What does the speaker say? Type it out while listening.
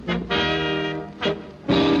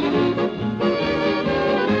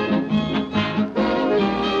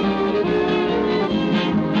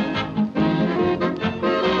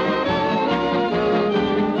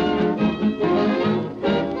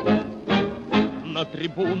На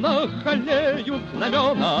трибунах аллеют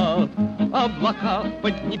знамена, облака в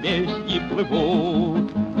поднебесье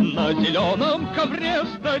плывут. На зеленом ковре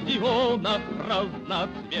стадиона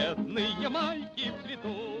разноцветные майки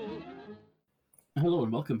цветут. Hello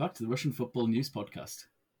and welcome back to the Russian Football News Podcast.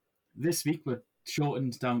 This week we're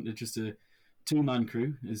shortened down to just a two-man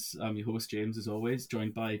crew, as I'm your host James, as always,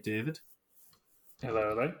 joined by David.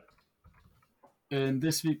 Hello. And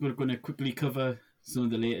this week we're going to quickly cover some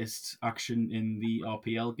of the latest action in the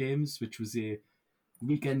RPL games, which was a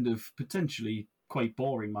weekend of potentially quite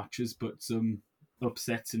boring matches, but some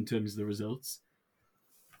upsets in terms of the results.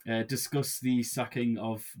 Discuss the sacking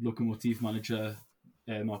of Lokomotiv manager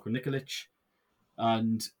Marko Nikolic,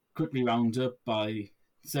 and quickly round up by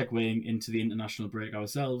segueing into the international break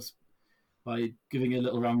ourselves by giving a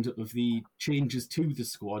little roundup of the changes to the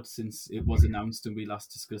squad since it was announced and we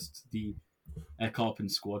last discussed the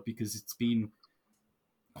Karpin squad, because it's been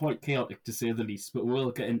quite chaotic to say the least, but we'll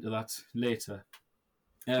get into that later.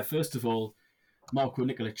 First of all, Marko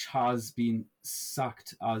Nikolic has been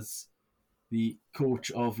sacked as the coach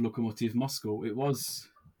of Lokomotiv Moscow. It was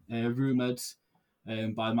rumoured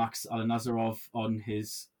by Max Alanazarov on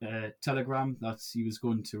his Telegram that he was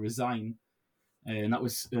going to resign, and that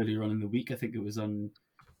was earlier on in the week. I think it was on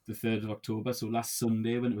the 3rd of October, so last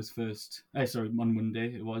Sunday when it was first... on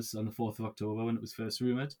Monday it was, on the 4th of October when it was first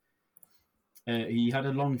rumoured. He had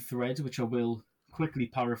a long thread, which I will quickly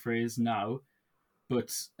paraphrase now,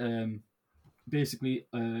 but basically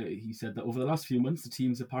he said that over the last few months the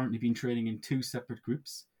team's apparently been training in two separate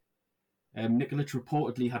groups. Nikolic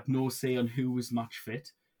reportedly had no say on who was match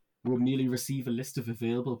fit, would merely receive a list of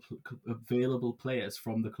available players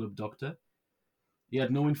from the club doctor. He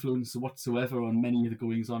had no influence whatsoever on many of the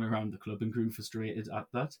goings-on around the club and grew frustrated at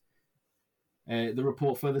that. The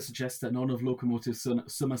report further suggests that none of Lokomotiv's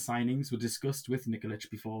summer signings were discussed with Nikolic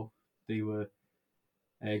before they were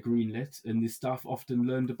greenlit, and the staff often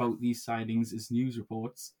learned about these signings as news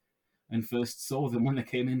reports and first saw them when they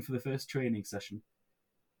came in for the first training session.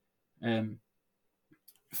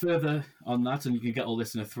 Further on that, and you can get all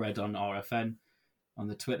this in a thread on RFN on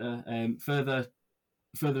the Twitter,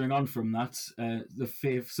 furthering on from that,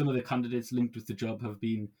 some of the candidates linked with the job have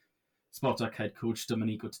been Spartak head coach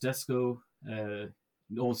Domenico Tedesco,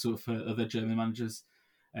 also for other German managers,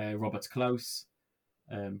 Robert Klaus,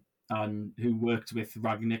 and who worked with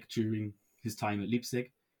Rangnick during his time at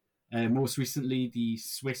Leipzig. Most recently, the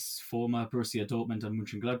Swiss former Borussia Dortmund and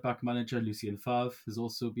Mönchengladbach manager Lucien Favre has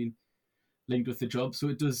also been linked with the job. So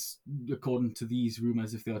it does, according to these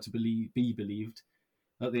rumours, if they are to be believed,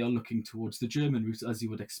 that they are looking towards the German route, as you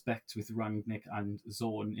would expect with Rangnick and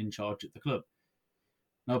Zorn in charge at the club.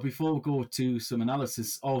 Now, before we go to some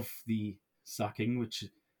analysis of the sacking, which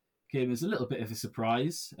came as a little bit of a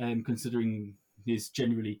surprise, considering his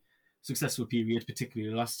generally successful period,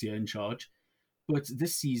 particularly last year in charge, but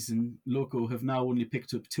this season, Loko have now only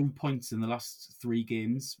picked up 2 points in the last 3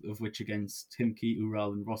 games, of which against Khimki,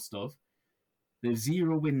 Ural and Rostov. They have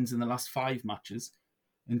 0 wins in the last 5 matches,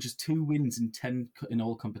 and just 2 wins in 10 in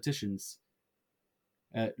all competitions.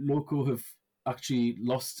 Loko have actually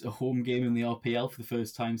lost a home game in the RPL for the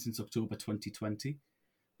first time since October 2020.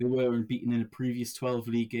 They were unbeaten in the previous 12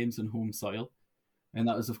 league games on home soil, and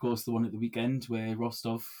that was, of course, the one at the weekend where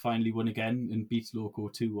Rostov finally won again and beat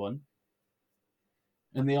Loko 2-1.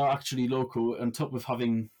 And they are actually, Loko, on top of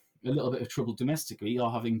having a little bit of trouble domestically,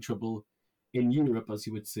 are having trouble in Europe, as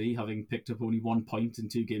you would see, having picked up only 1 point in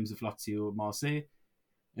 2 games of Lazio and Marseille.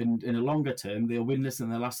 And in a longer term, they are winless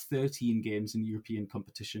in their last 13 games in European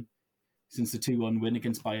competition since the 2-1 win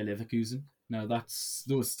against Bayer Leverkusen. Now,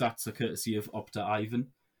 those stats are courtesy of Opta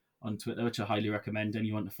Ivan on Twitter, which I highly recommend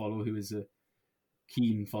anyone to follow who is a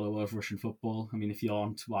keen follower of Russian football. I mean, if you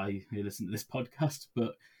aren't, why you listen to this podcast?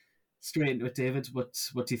 But straight into it, David, what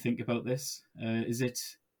do you think about this? Is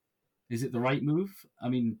it the right move? I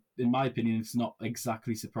mean, in my opinion, it's not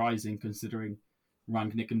exactly surprising considering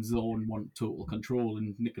Rangnick and Zorn want total control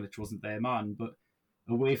and Nikolic wasn't their man. But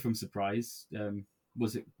away from surprise,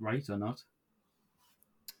 was it right or not?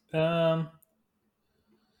 I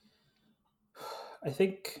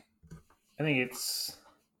think it's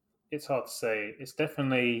hard to say. It's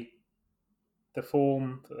definitely the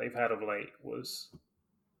form that they've had of late was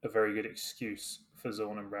a very good excuse for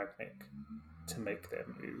Zorn and Rangnick to make their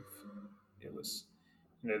move. It was,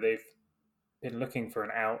 they've been looking for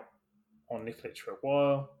an out on Nikolic for a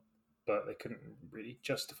while, but they couldn't really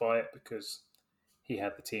justify it because he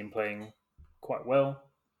had the team playing quite well.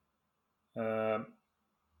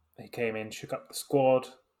 He came in, shook up the squad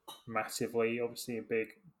massively. Obviously, a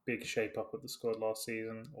big shape up of the squad last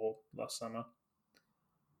season or last summer.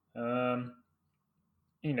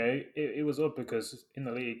 it was odd because in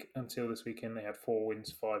the league until this weekend they had 4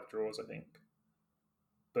 wins, 5 draws, I think,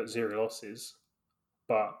 but 0 losses.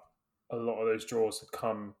 But a lot of those draws had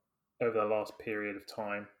come over the last period of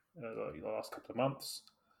time, like the last couple of months.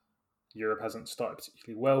 Europe hasn't started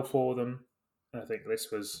particularly well for them. And I think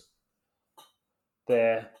this was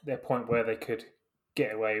their point where they could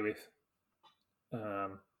get away with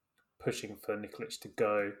pushing for Nikolic to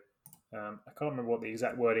go. I can't remember what the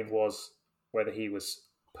exact wording was, whether he was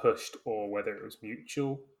pushed or whether it was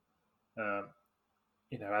mutual.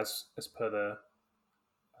 As per the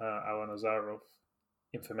Alan Azarov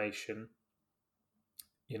information,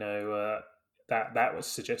 that was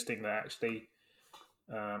suggesting that actually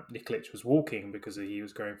Nikolic was walking because he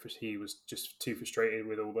was just too frustrated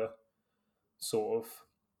with all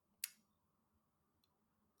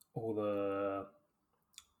the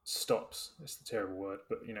stops. It's the terrible word,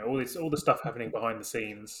 but all the stuff happening behind the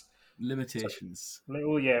scenes, limitations. So,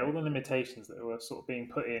 all the limitations that were sort of being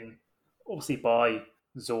put in, obviously by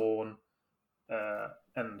Zorn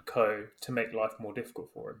and co, to make life more difficult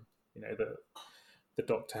for him. The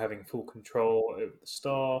doctor having full control over the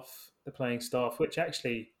staff, the playing staff, which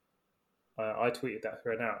actually I tweeted that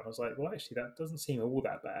thread out and I was like, well, actually, that doesn't seem all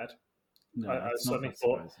that bad. No, I suddenly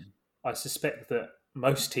thought, I suspect that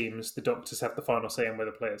most teams, the doctors have the final say on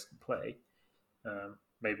whether players can play.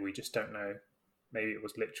 Maybe we just don't know. Maybe it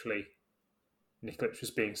was literally Nikolic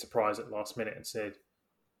was being surprised at the last minute and said,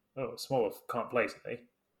 "Oh, Smolov can't play today,"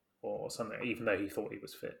 or something, even though he thought he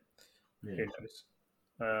was fit. Yeah. Who knows?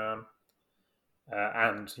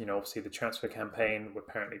 And obviously the transfer campaign, were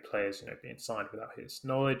apparently players being signed without his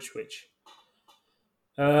knowledge, which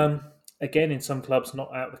again in some clubs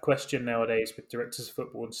not out of the question nowadays with directors of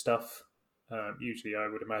football and stuff. Usually, I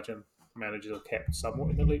would imagine managers are kept somewhat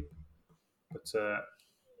in the loop, but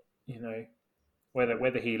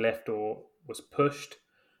whether he left or was pushed,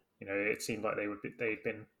 it seemed like they'd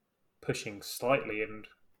been pushing slightly, and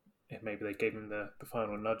maybe they gave him the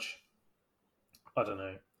final nudge. I don't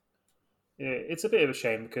know. It's a bit of a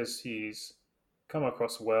shame because he's come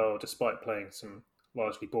across well despite playing some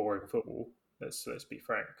largely boring football. Let's be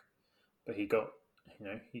frank, but he got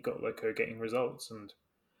Loco getting results, and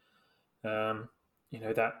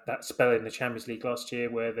that spell in the Champions League last year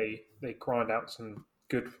where they grind out some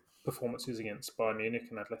good performances against Bayern Munich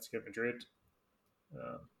and Atletico Madrid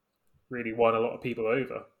really won a lot of people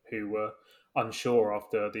over who were unsure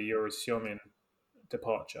after the Eurosjomin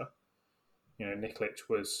departure. Nikolic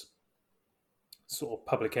was sort of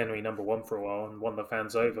public enemy number one for a while and won the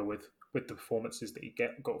fans over with the performances that he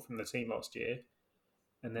got from the team last year.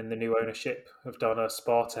 And then the new ownership have done a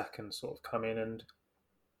Spartak and sort of come in and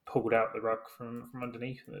pulled out the rug from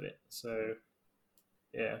underneath him a bit. So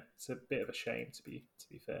yeah, it's a bit of a shame to be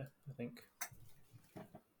fair, I think.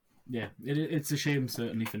 Yeah, it's a shame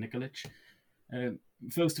certainly for Nikolic.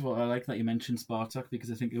 First of all, I like that you mentioned Spartak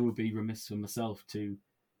because I think it would be remiss for myself to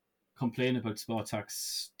complain about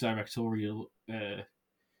Spartak's directorial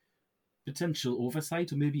potential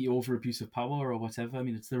oversight or maybe over abuse of power or whatever. I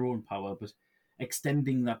mean, it's their own power, but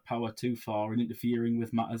extending that power too far and interfering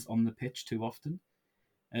with matters on the pitch too often.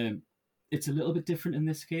 It's a little bit different in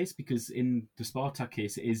this case because in the Spartak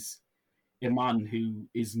case, it is a man who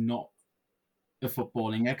is not a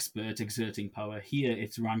footballing expert exerting power. Here,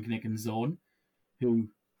 it's Rangnick and Zorn, who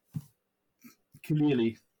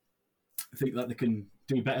clearly think that they can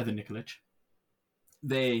do better than Nikolic.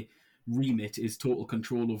 Their remit is total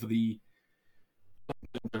control over the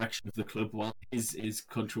direction of the club, while his is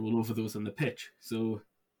control over those on the pitch. So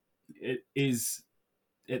it is,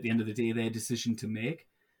 at the end of the day, their decision to make.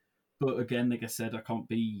 But again, like I said, I can't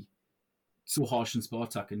be so harsh on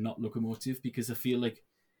Spartak and not Lokomotiv because I feel like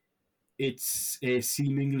it's a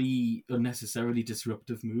seemingly unnecessarily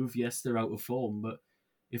disruptive move. Yes, they're out of form, but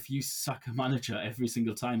if you sack a manager every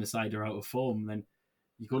single time a side are out of form, then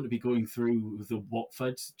you're going to be going through the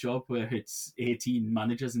Watford job where it's 18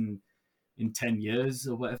 managers in 10 years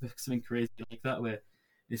or whatever, something crazy like that, where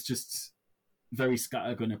it's just very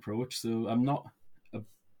scattergun approach. So I'm not a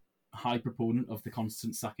high proponent of the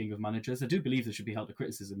constant sacking of managers. I do believe they should be held to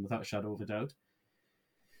criticism without a shadow of a doubt.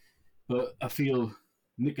 But I feel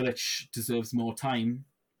Nikolic deserves more time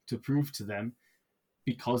to prove to them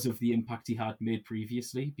because of the impact he had made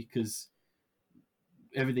previously, because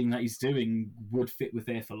everything that he's doing would fit with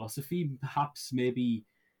their philosophy. Perhaps maybe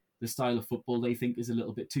the style of football they think is a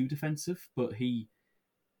little bit too defensive, but he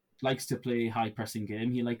likes to play a high-pressing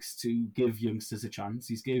game. He likes to give youngsters a chance.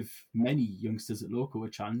 He's gave many youngsters at Loco a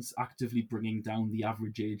chance, actively bringing down the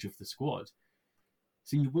average age of the squad.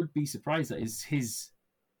 So you would be surprised that his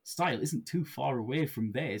style isn't too far away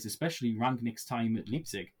from theirs, especially Rangnick's time at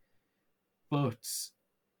Leipzig. But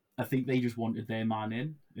I think they just wanted their man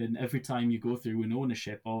in. And every time you go through an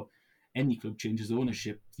ownership or any club changes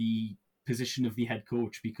ownership, the position of the head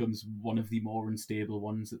coach becomes one of the more unstable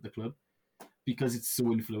ones at the club because it's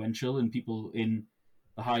so influential, and people in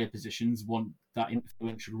the higher positions want that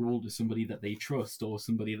influential role to somebody that they trust or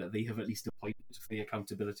somebody that they have at least appointed for the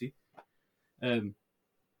accountability.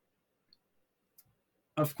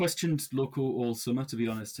 I've questioned Loco all summer, to be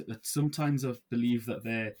honest. Sometimes I believe that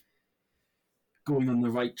they're going on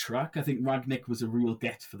the right track. I think Rangnick was a real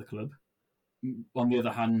get for the club. On the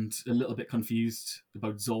other hand, a little bit confused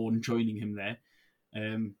about Zorn joining him there.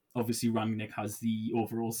 Obviously, Rangnick has the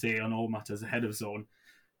overall say on all matters ahead of Zorn,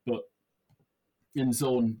 but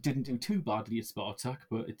Zorn didn't do too badly at Spartak,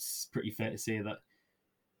 but it's pretty fair to say that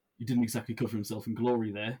he didn't exactly cover himself in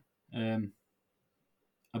glory there.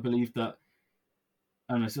 I believe that,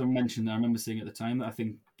 and as I mentioned, I remember saying at the time that I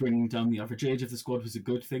think bringing down the average age of the squad was a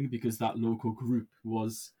good thing because that local group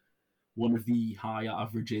was one of the higher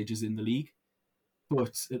average ages in the league.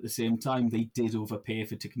 But at the same time, they did overpay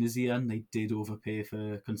for Tiknisian, they did overpay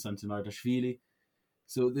for Konstantin Ardashvili.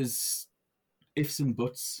 So there's ifs and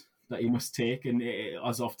buts that you must take, and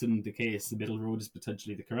as often the case, the middle road is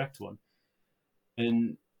potentially the correct one.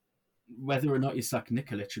 And whether or not you sack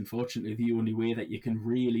Nikolic, unfortunately, the only way that you can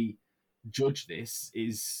really judge this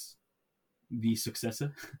is the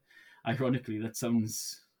successor. Ironically, that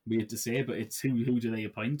sounds weird to say, but it's who do they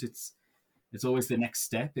appoint? It's always the next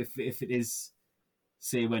step. If it is,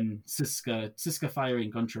 say, when Siska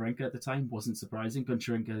firing Goncharenko at the time wasn't surprising.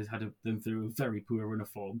 Goncharenko had them through a very poor run of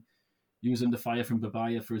form. He was under fire from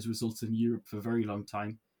Babaya for his results in Europe for a very long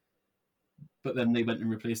time. But then they went and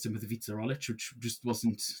replaced him with Vitor Olic, which just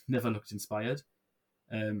never looked inspired.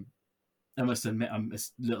 I must admit, I'm a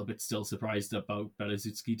little bit still surprised about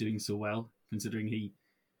Beloszewski doing so well, considering he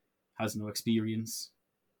has no experience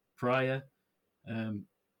prior.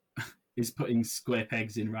 Is putting square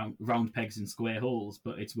pegs in round pegs in square holes,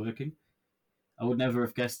 but it's working. I would never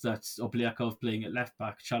have guessed that Obliakov playing at left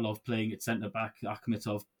back, Chalov playing at centre back,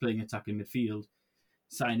 Akhmetov playing attacking midfield,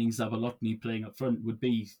 signing Zabolotny playing up front would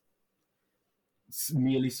be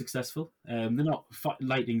merely successful. They're not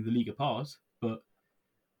lighting the league apart, but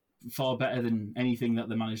far better than anything that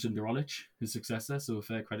they managed under Olic, his successor, so a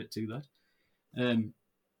fair credit to that.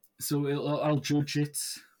 So I'll judge it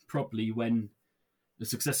properly when the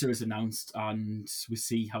successor is announced and we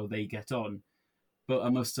see how they get on. But I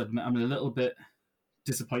must admit, I'm a little bit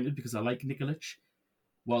disappointed because I like Nikolic,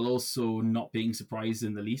 while also not being surprised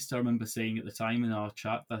in the least. I remember saying at the time in our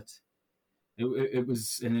chat that it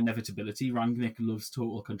was an inevitability. Rangnick loves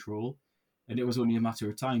total control, and it was only a matter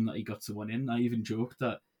of time that he got someone in. I even joked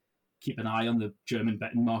that keep an eye on the German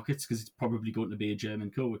betting markets because it's probably going to be a German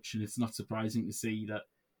coach, and it's not surprising to see that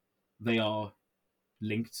they are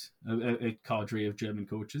linked, a cadre of German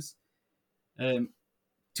coaches. To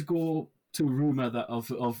go to a rumour that of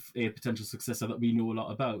a potential successor that we know a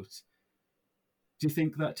lot about, do you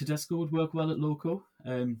think that Tedesco would work well at Loco?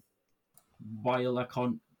 While I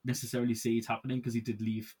can't necessarily see it happening because he did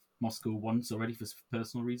leave Moscow once already for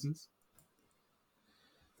personal reasons.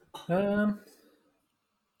 I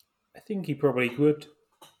think he probably would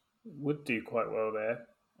do quite well there.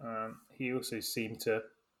 He also seemed to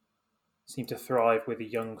thrive with a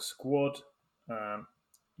young squad.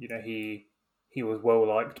 He was well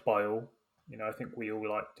liked by all. I think we all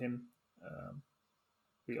liked him.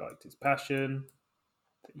 We liked his passion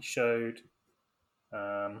that he showed.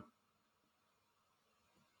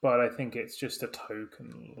 But I think it's just a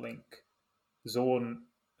token link. Zorn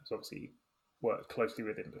has obviously worked closely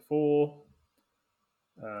with him before.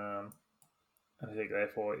 And I think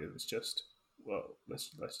therefore it was just, well, let's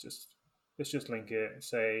just link it and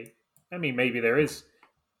say, I mean, maybe there is,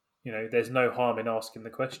 there's no harm in asking the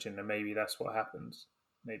question, and maybe that's what happens.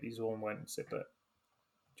 Maybe Zorn went and said, look,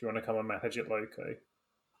 do you want to come and manage at Loco?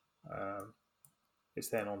 It's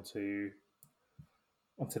then onto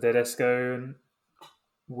Tedesco, and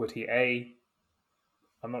would he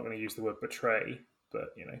I'm not going to use the word betray,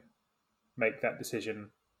 but, make that decision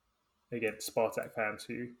against Spartak fans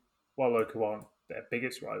who, while Loco aren't their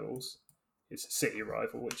biggest rivals, it's a city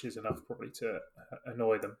rival, which is enough probably to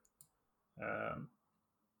annoy them. And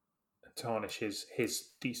tarnish his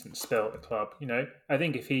decent spell at the club. I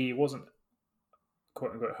think if he wasn't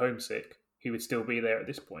quote unquote homesick, he would still be there at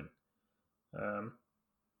this point,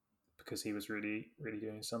 because he was really, really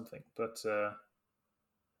doing something. But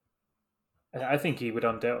I think he would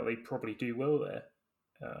undoubtedly probably do well there.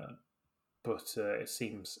 But it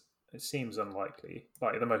seems unlikely,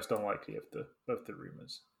 like the most unlikely of the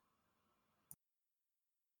rumours.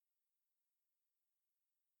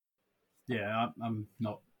 Yeah, I'm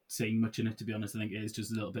not saying much in it, to be honest. I think it is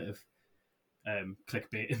just a little bit of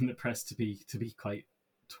clickbait in the press, to be quite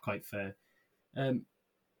fair. I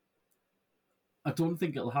don't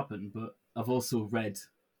think it'll happen, but I've also read,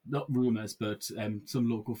 not rumours, but some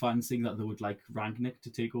local fans saying that they would like Rangnick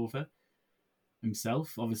to take over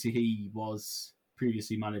himself. Obviously, he was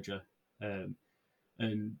previously manager, and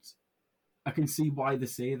I can see why they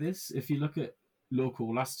say this. If you look at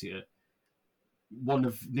local last year, one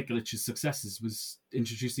of Nikolic's successes was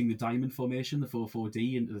introducing the diamond formation, the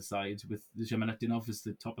 4-4-D, into the side with Zhemeletinov as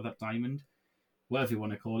the top of that diamond. Whatever you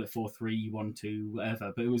want to call it, 4-3-1-2,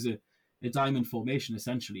 whatever. But it was a diamond formation,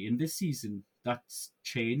 essentially. And this season, that's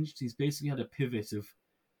changed. He's basically had a pivot of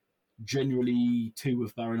generally two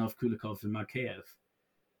of Baranov, Kulikov, and Makeyev,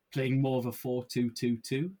 playing more of a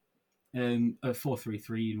 4-2-2-2, a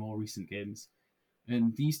 4-3-3 in more recent games.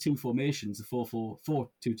 And these two formations, a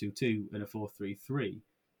 4-2-2-2 and a 4-3-3,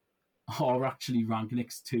 are actually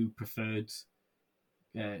Rangnick's two preferred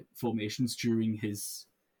formations during his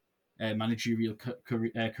managerial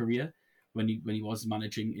career when he was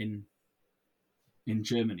managing in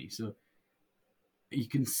Germany. So you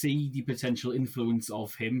can see the potential influence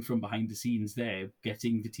of him from behind the scenes there,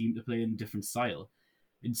 getting the team to play in a different style.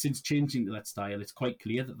 And since changing to that style, it's quite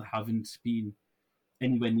clear that they haven't been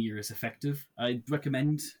anywhere near as effective. I'd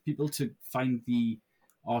recommend people to find the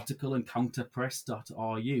article on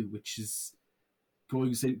counterpress.ru, which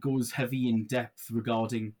goes heavy in depth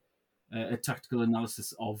regarding a tactical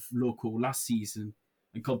analysis of Loco last season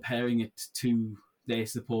and comparing it to their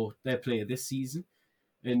player this season.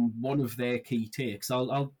 And one of their key takes,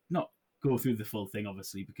 I'll not go through the full thing,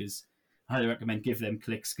 obviously, because I highly recommend give them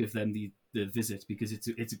clicks, give them the visit, because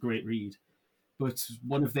it's a great read. But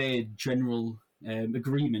one of their general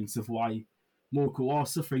agreements of why Loco are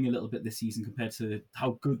suffering a little bit this season compared to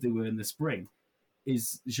how good they were in the spring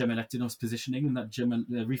is Zhemeletinov's positioning, and that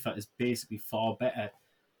Rifat is basically far better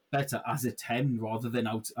as a 10 rather than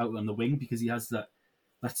out on the wing, because he has that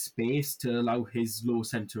space to allow his low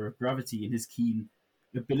centre of gravity and his keen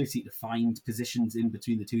ability to find positions in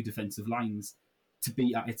between the two defensive lines to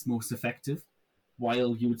be at its most effective.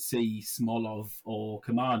 While you would see Smolov or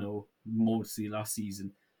Kamano, mostly last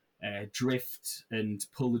season, drift and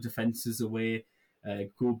pull the defences away,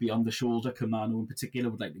 go beyond the shoulder. Kamano in particular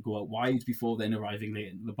would like to go out wide before then arriving late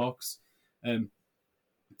into the box. And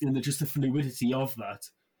just the fluidity of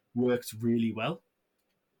that worked really well.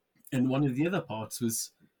 And one of the other parts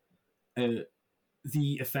was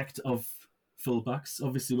the effect of fullbacks.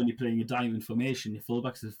 Obviously, when you're playing a diamond formation, your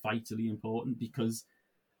fullbacks are vitally important because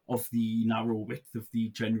of the narrow width of the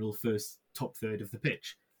general first top third of the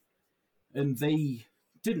pitch. And they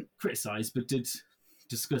didn't criticise, but did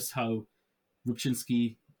discuss how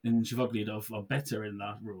Rubchinski and Zhivoglidov are better in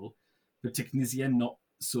that role, but Tikhnisian not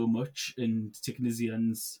so much, and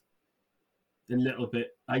Tikhnisian's a little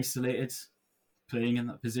bit isolated playing in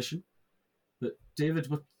that position. But David,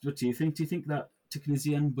 what do you think? Do you think that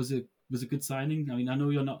Tikhnisian was a good signing? I mean, I know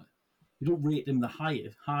you don't rate him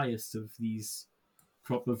the highest of these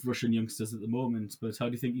crop of Russian youngsters at the moment, but how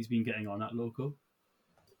do you think he's been getting on at Loco?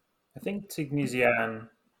 I think Tikhnisian.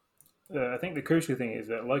 I think the crucial thing is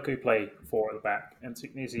that Loco play four at the back, and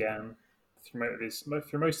Tikhnisian,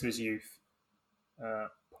 through most of his youth,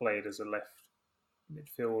 played as a left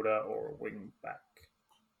midfielder or a wing back.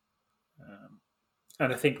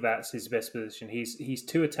 And I think that's his best position. He's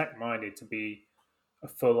too attack minded to be a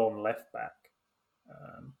full on left back.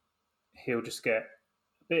 He'll just get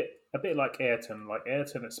a bit like Ayrton. Like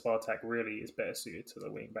Ayrton at Spartak really is better suited to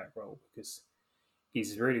the wing back role because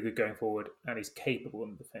he's really good going forward and he's capable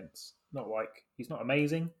in defence. Not like he's not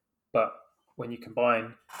amazing, but when you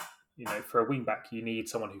combine, for a wing back, you need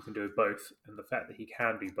someone who can do both, and the fact that he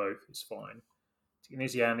can do both is fine.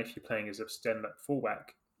 Tikhnisian, if you're playing as a stand-up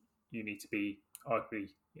fullback, you need to be arguably,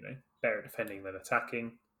 better defending than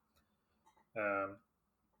attacking.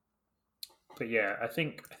 But yeah, I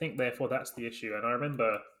think therefore that's the issue. And I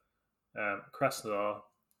remember Krasnodar.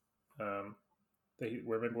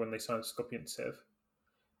 Remember when they signed Skopintsev,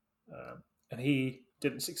 and he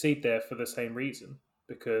didn't succeed there for the same reason,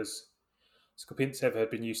 because Skopintsev had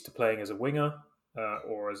been used to playing as a winger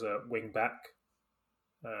or as a wing back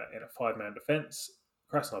in a five-man defence.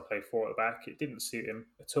 Krasnodar played four at the back. It didn't suit him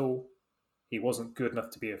at all. He wasn't good enough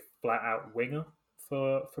to be a flat-out winger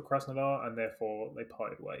for Krasnodar, and therefore they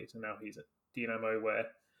parted ways. And now he's at Dinamo, where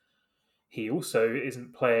he also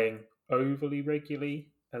isn't playing overly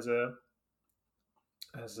regularly as a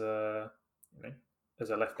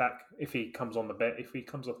left back. If he comes off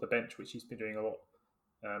the bench, which he's been doing a lot,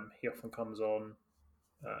 he often comes on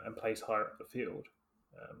and plays higher up the field.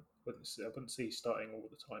 I wouldn't see starting all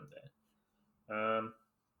the time there.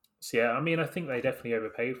 So yeah, I mean, I think they definitely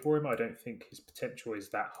overpaid for him. I don't think his potential is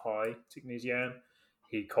that high. Tiknisian,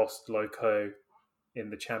 he cost Loco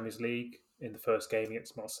in the Champions League in the first game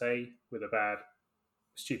against Marseille with a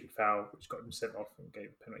stupid foul, which got him sent off and gave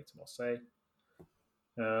a penalty to Marseille.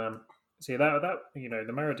 So yeah, that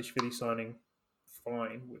the Maradishvili signing,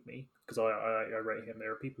 fine with me because I rate him.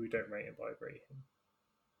 There are people who don't rate him, but I rate him.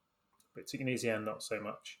 But Tiknisian, not so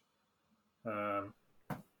much.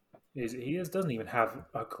 Doesn't even have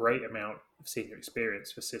a great amount of senior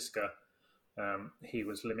experience for Siska. He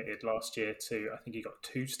was limited last year to, I think he got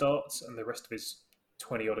 2 starts, and the rest of his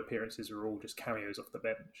 20 odd appearances were all just cameos off the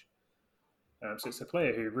bench. So it's a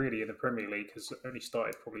player who really in the Premier League has only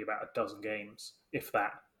started probably about a dozen games, if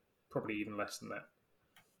that, probably even less than that.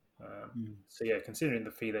 So yeah, considering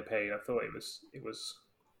the fee they paid, I thought it was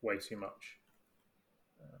way too much.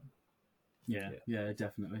 Yeah,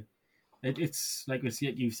 definitely. It's like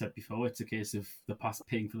you've said before. It's a case of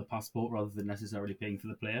paying for the passport rather than necessarily paying for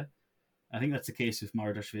the player. I think that's the case with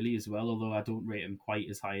Maradashvili as well. Although I don't rate him quite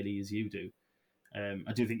as highly as you do.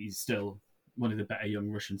 I do think he's still one of the better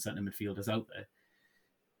young Russian centre midfielders out there.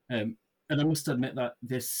 And I must admit that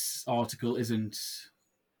this article isn't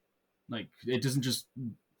it doesn't just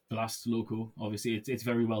blast Loco. Obviously, it's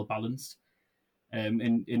very well balanced.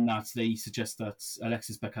 In that they suggest that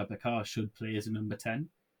Alexis Bekar should play as a number 10.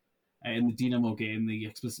 In the Dinamo game, they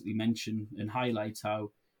explicitly mention and highlight how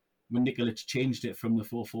when Nikolic changed it from the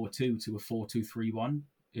 4-4-2 to a 4-2-3-1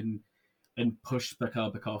 and pushed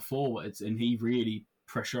Bekar forwards, and he really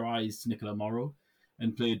pressurised Nicola Moro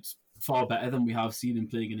and played far better than we have seen him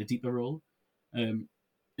playing in a deeper role. And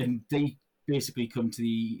they basically come to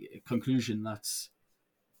the conclusion that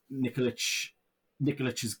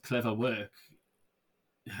Nikolic's clever work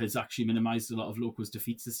has actually minimised a lot of Loco's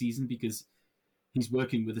defeats this season because he's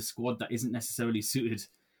working with a squad that isn't necessarily suited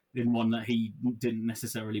in one that he didn't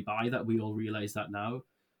necessarily buy, that we all realise that now.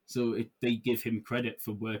 So they give him credit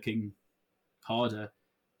for working harder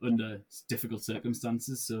under difficult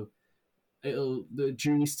circumstances. So the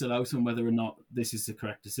jury's still out on whether or not this is the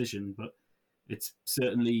correct decision, but it's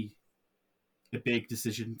certainly a big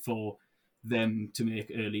decision for them to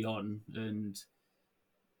make early on. And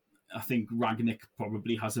I think Rangnick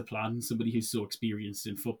probably has a plan. Somebody who's so experienced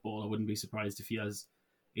in football, I wouldn't be surprised if he has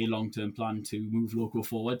a long-term plan to move Loco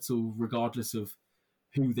forward. So regardless of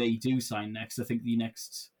who they do sign next, I think the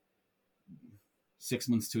next 6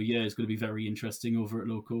 months to a year is going to be very interesting over at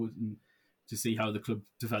Loco and to see how the club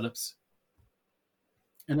develops.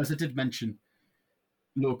 And as I did mention,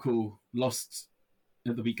 Loco lost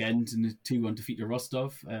at the weekend in a 2-1 defeat to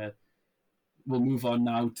Rostov. We'll move on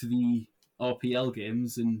now to the RPL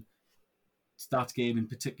games, and that game in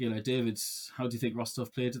particular. David, how do you think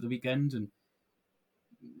Rostov played at the weekend? And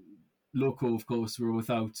Loco, of course, were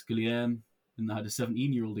without Guillaume, and they had a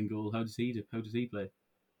 17-year-old in goal. How did he play?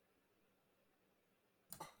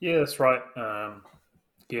 Yeah, that's right.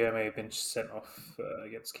 Guillaume had been sent off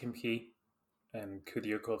against Khimki, and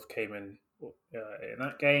Kudyukov came in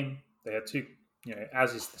that game. They had 2,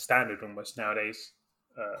 as is the standard almost nowadays.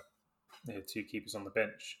 They had 2 keepers on the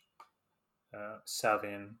bench,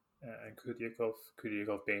 Savin and Kudyukov.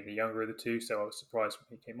 Kudyukov being the younger of the 2, so I was surprised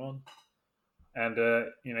when he came on.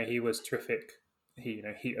 And he was terrific. He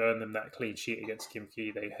earned them that clean sheet against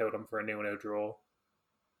Khimki. They held them for a 0-0 draw.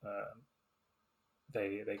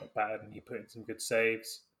 They got bad, and he put in some good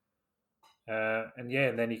saves. And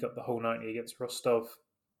then he got the whole 90 against Rostov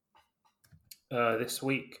this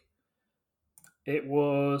week. It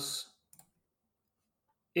was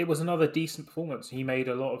another decent performance. He made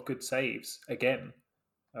a lot of good saves again.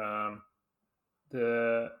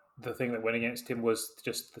 The thing that went against him was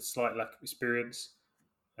just the slight lack of experience.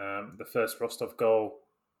 The first Rostov goal,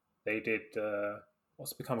 they did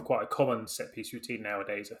what's become quite a common set-piece routine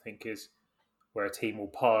nowadays, I think, is where a team will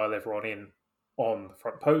pile everyone in on the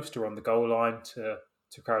front post or on the goal line to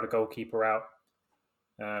crowd a goalkeeper out.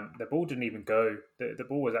 The ball didn't even go. The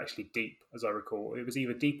ball was actually deep, as I recall. It was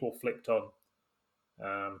either deep or flicked on.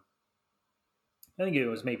 I think it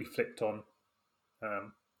was maybe flicked on.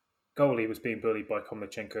 Goalie was being bullied by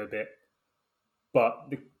Komlichenko a bit, but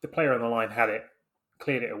the player on the line had it,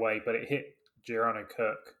 cleared it away, but it hit Girano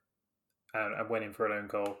Kirk and went in for an own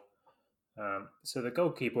goal. So the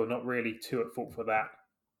goalkeeper not really too at fault for that.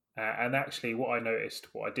 And actually, what I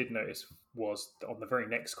did notice was on the very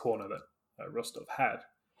next corner that Rostov had,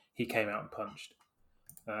 he came out and punched.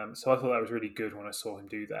 So I thought that was really good when I saw him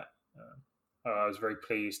do that. I was very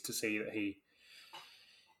pleased to see that he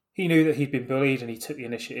knew that he'd been bullied and he took the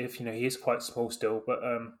initiative. He is quite small still, but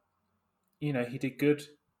he did good.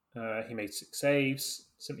 He made 6 saves,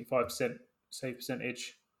 75% save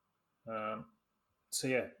percentage. So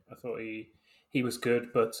yeah, I thought he was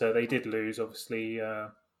good, but they did lose. Obviously,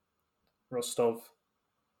 Rostov.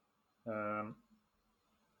 Um,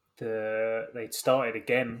 they'd started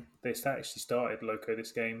again. They actually started Loco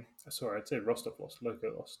this game. Sorry, I'd say Rostov lost.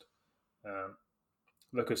 Loco lost. Um,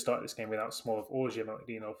 Loco started this game without Smolov or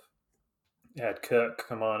Zhemelidinov. They had Kirk,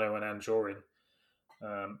 Kamano, and Anjorin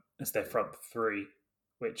as their front three,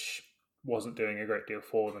 which wasn't doing a great deal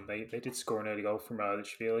for them. They did score an early goal from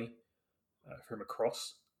Ardashvili from a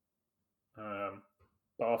cross. But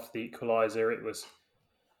after the equaliser, it was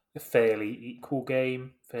a fairly equal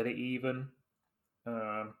game, fairly even.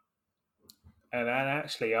 And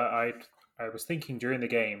actually, I was thinking during the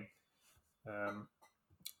game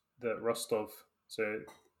that Rostov. So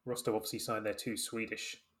Rostov obviously signed their two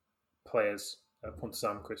Swedish players, Pontus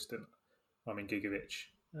Almqvist and Armin Gigovic.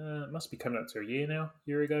 Must be coming up to a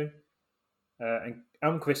year ago. And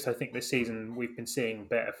Almqvist, I think this season we've been seeing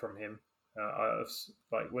better from him.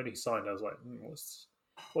 Like when he signed, I was like,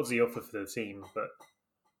 what's the offer for the team? But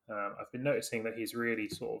I've been noticing that he's really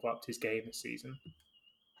sort of upped his game this season,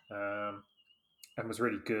 and was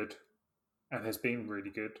really good, and has been really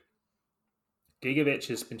good. Gigovic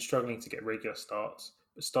has been struggling to get regular starts,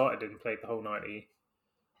 but started and played the whole 90.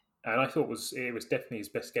 And I thought it was definitely his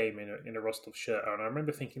best game in a Rostov shirt. And I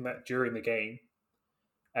remember thinking that during the game,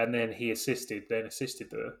 and then he assisted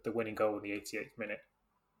the winning goal in the 88th minute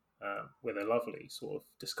with a lovely sort of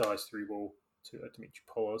disguised through ball to Dmitry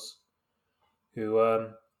Polos, who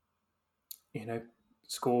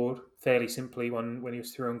scored fairly simply when he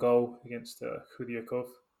was through on goal against Khudyakov.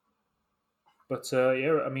 But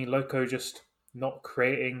I mean, Loco just not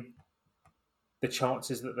creating the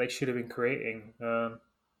chances that they should have been creating.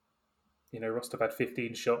 Rostov had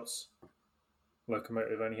 15 shots.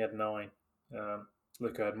 Lokomotiv only had 9.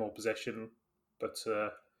 Loco had more possession, but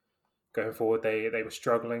going forward, they were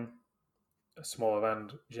struggling. Smolov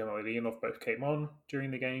and Zhemelidinov both came on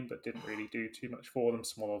during the game, but didn't really do too much for them.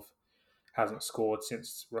 Smolov hasn't scored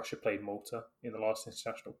since Russia played Malta in the last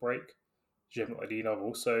international break. Zhemelidinov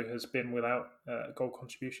also has been without a goal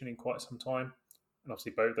contribution in quite some time. And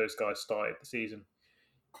obviously both those guys started the season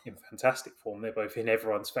in fantastic form. They're both in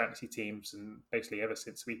everyone's fantasy teams, and basically ever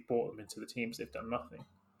since we brought them into the teams, they've done nothing.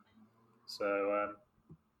 So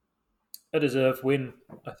a deserved win,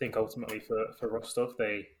 I think, ultimately for Rostov.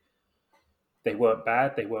 They weren't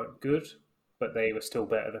bad, they weren't good, but they were still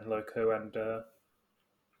better than Loco, and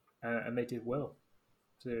they did well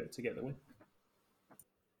to get the win.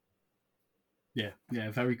 Yeah,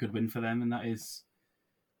 very good win for them, and that is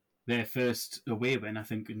their first away win, I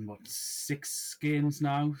think, in 6 games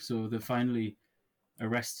now. So they've finally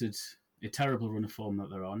arrested a terrible run of form that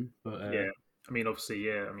they're on. But I mean, obviously,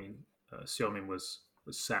 Siomin was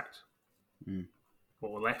sacked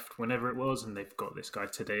or left whenever it was, and they've got this guy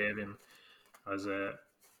Tadeev in as a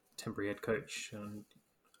temporary head coach, and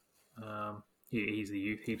he's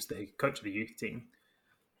the head coach of the youth team,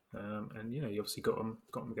 and he obviously got them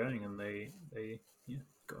going, and they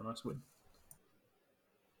got a nice win.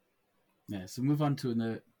 Yeah, so move on to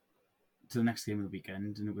the next game of the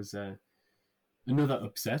weekend, and it was another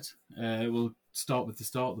upset. We'll start with the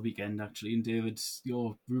start of the weekend, actually. And David,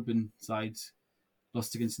 your Rubin side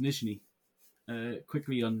lost against Nizhny.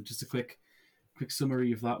 Quickly on just a quick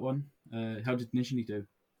summary of that one. How did Nizhny do?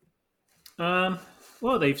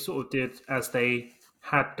 Well, they've sort of did as they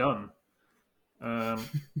had done.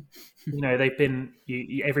 They've been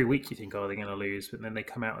every week you think, oh, they're going to lose, but then they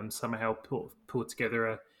come out and somehow pull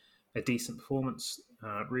together a decent performance.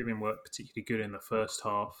 Rubin worked particularly good in the first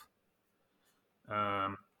half,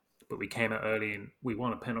 but we came out early and we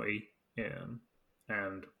won a penalty and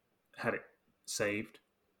had it saved.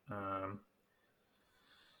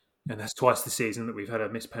 And that's twice this season that we've had a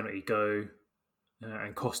missed penalty go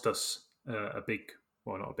and cost us a big,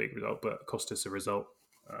 well, not a big result, but cost us a result.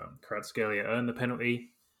 Kvaratskhelia earned the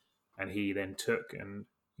penalty, and he then took and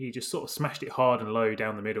he just sort of smashed it hard and low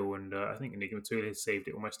down the middle. And I think Nigmatulin saved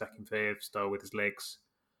it almost Akinfeev style with his legs.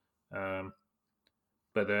 But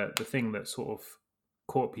the thing that sort of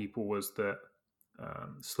caught people was that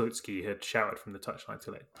Slutsky had shouted from the touchline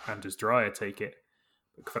to let Anders Dreyer take it.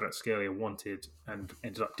 But Kvaratskhelia wanted and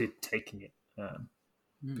ended up taking it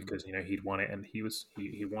because he'd won it and he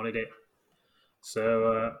wanted it.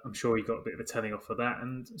 So I'm sure he got a bit of a telling off for that.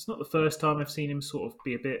 And it's not the first time I've seen him sort of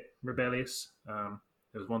be a bit rebellious.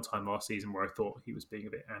 There was one time last season where I thought he was being a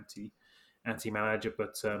bit anti-manager,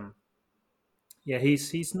 but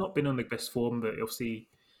he's not been on the best form. But obviously,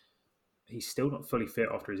 he's still not fully fit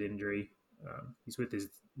after his injury. He's with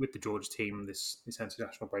the Georgia team this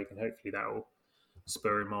international break, and hopefully that will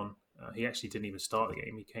spur him on. He actually didn't even start the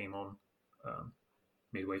game; he came on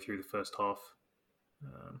midway through the first half.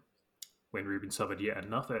 when Ruben suffered yet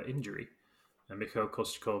another injury. And Mikhail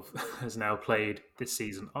Kostyakov has now played this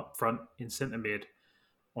season up front in centre mid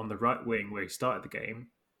on the right wing where he started the game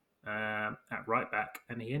at right back,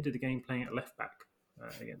 and he ended the game playing at left back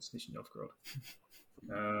against Nizhny Novgorod.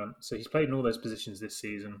 So he's played in all those positions this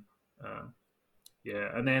season.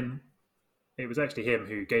 And then it was actually him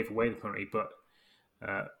who gave away the penalty, but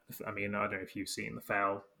I don't know if you've seen the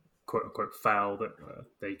foul, quote-unquote foul that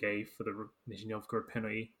they gave for the Nizhny Novgorod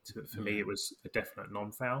penalty. For me, it was a definite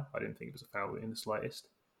non-foul. I didn't think it was a foul in the slightest.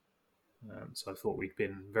 So I thought we'd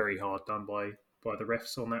been very hard done by the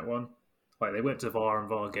refs on that one. Like, they went to VAR and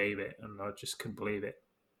VAR gave it, and I just couldn't believe it,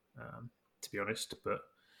 to be honest. But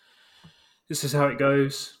this is how it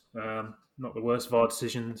goes. Not the worst VAR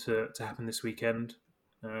decision to happen this weekend.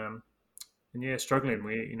 And yeah, struggling.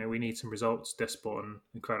 We need some results. Despot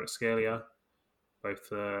and Kvaratskhelia,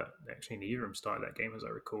 both actually neither of them started that game, as I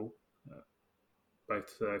recall.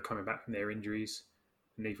 Both coming back from their injuries.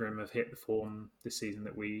 Neither of them have hit the form this season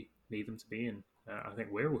that we need them to be in. I think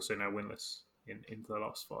we're also now winless into the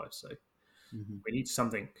last 5. So we need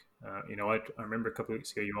something. I remember a couple of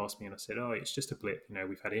weeks ago you asked me, and I said, "Oh, it's just a blip.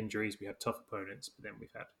 We've had injuries, we have tough opponents, but then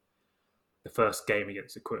we've had the first game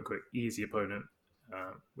against a quote-unquote easy opponent,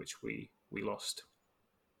 which we lost."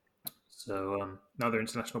 So another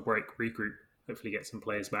international break, regroup, hopefully get some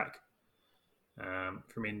players back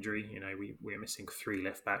from injury. We're missing 3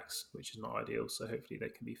 left backs, which is not ideal. So hopefully they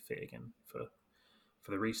can be fit again for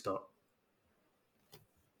the restart.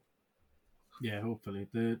 Yeah, hopefully.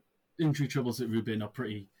 The injury troubles at Rubin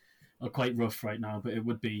are quite rough right now, but it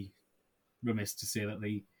would be remiss to say that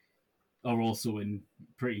they are also in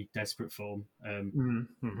pretty desperate form.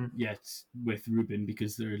 Yet with Rubin,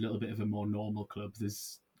 because they're a little bit of a more normal club,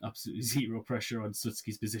 there's absolutely zero pressure on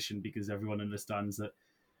Sutsky's position because everyone understands that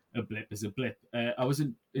a blip is a blip. I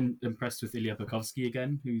wasn't impressed with Ilya Bukovsky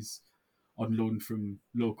again, who's on loan from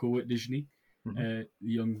Loko at Nizhny, the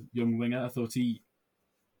young winger. I thought he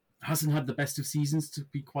hasn't had the best of seasons, to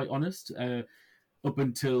be quite honest. Up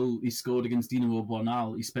until he scored against Dinamo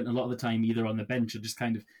Bornal, he spent a lot of the time either on the bench or just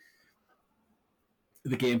kind of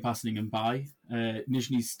the game passing him by.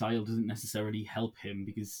 Nizhny's style doesn't necessarily help him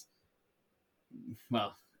because,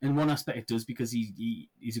 well, in one aspect it does, because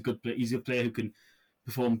he's a good player. He's a player who can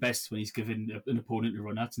perform best when he's given an opponent to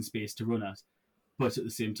run at and space to run at. But at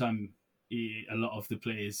the same time, a lot of the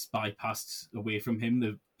players bypassed away from him.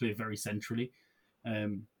 They play very centrally.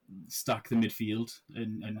 Stack the midfield,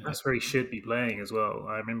 and that's where he should be playing as well.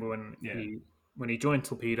 I remember when he joined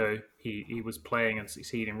Torpedo, he was playing and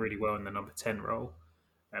succeeding really well in the number 10 role,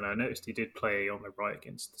 and I noticed he did play on the right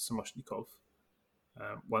against Samoshnikov.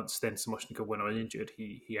 Once then Samoshnikov went on injured,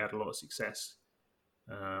 he had a lot of success.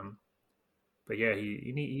 But yeah,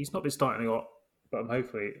 he's not been starting a lot, but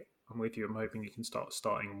I'm with you. I'm hoping he can start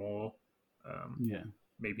starting more.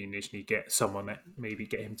 Maybe initially get someone that maybe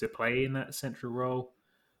get him to play in that central role.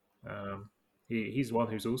 He's one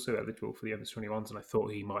who's also eligible for the under-21s, and I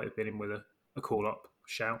thought he might have been in with a call-up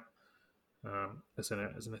shout as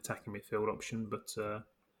an attacking midfield option, but I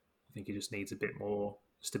think he just needs a bit more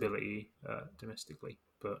stability domestically.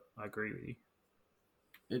 But I agree with you.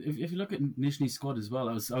 If you look at Nizhny's squad as well,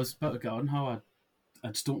 I was about to go on how I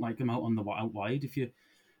just don't like him out wide. If you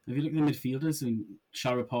look at the midfielders,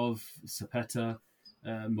 Sharapov, Sapeta,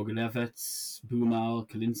 Mogilevets, Bumal,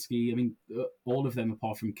 Kalinsky. I mean, all of them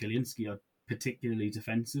apart from Kalinsky are particularly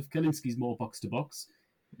defensive. Kalinsky's more box to box,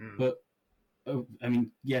 but I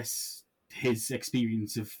mean, yes, his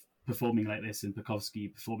experience of performing like this and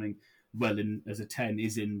Bukovsky performing well as a 10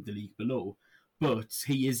 is in the league below, but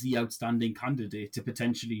he is the outstanding candidate to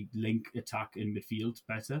potentially link attack and midfield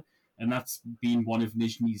better, and that's been one of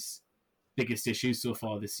Nizhny's biggest issues so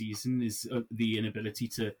far this season, is the inability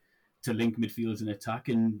to link midfield and attack,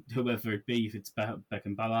 and whoever it be, if it's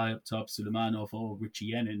Beckham Balai up top, Suleimanov or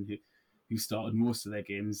Richie Yenin, who started most of their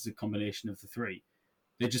games, a combination of the three,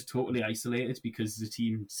 they're just totally isolated because the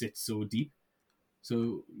team sits so deep.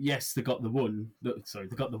 So yes, they got the win,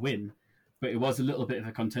 but it was a little bit of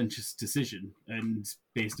a contentious decision, and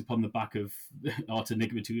based upon the back of Artur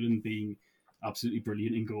Nigmatulin being absolutely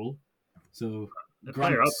brilliant in goal. So a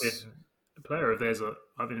player of theirs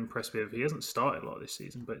I've been impressed with. He hasn't started a lot this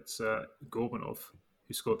season, but it's Gorbanov,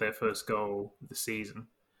 who scored their first goal of the season.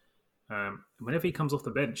 Whenever he comes off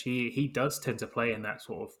the bench, he does tend to play in that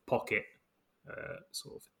sort of pocket,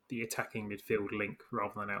 sort of the attacking midfield link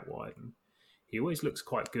rather than out wide. And he always looks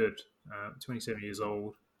quite good. 27 years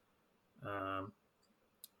old, and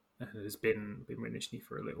has been with Nizhny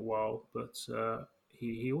for a little while, but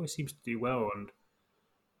he always seems to do well and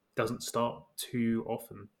doesn't start too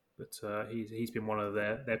often. but he's been one of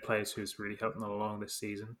their players who's really helped them along this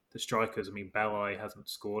season. The strikers, I mean, Balai hasn't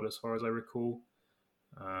scored as far as I recall.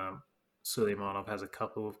 Suleimanov has a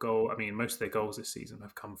couple of goals. I mean, most of their goals this season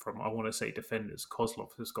have come from, I want to say, defenders. Kozlov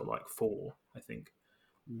has got like 4, I think,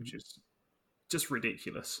 which is just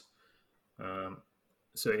ridiculous.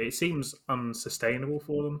 So it seems unsustainable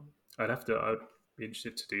for them. I'd be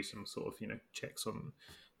interested to do some sort of checks on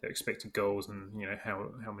their expected goals and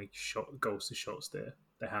how many goals to shots they're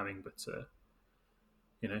having. But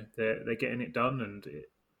they're getting it done, and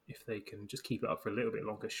if they can just keep it up for a little bit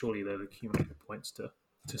longer, surely they'll accumulate the points to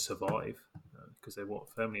survive, because they're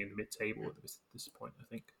firmly in the mid-table at this point. I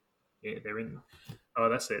think they're in. Oh,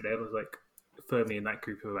 that's it. They're like firmly in that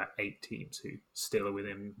group of about 8 teams who still are with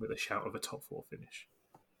a shout of a top 4 finish.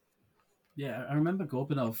 Yeah, I remember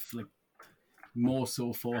Gorbanov like more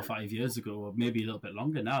so 4 or 5 years ago, or maybe a little bit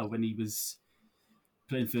longer now, when he was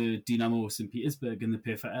playing for Dynamo St. Petersburg in the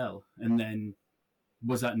PFL, and then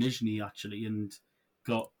was at Nizhny actually, and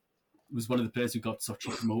was one of the players who got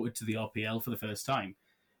Sochi promoted to the RPL for the first time.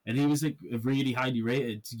 And he was like a really highly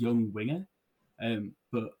rated young winger,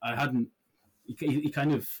 but he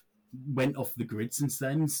kind of went off the grid since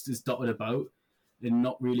then, just dotted about, and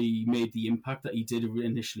not really made the impact that he did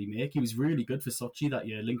initially make. He was really good for Sochi that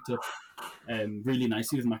year, linked up really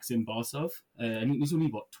nicely with Maxim Borsov. And he was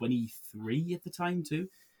only, 23 at the time too.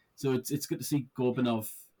 So it's good to see Gorbanov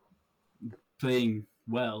playing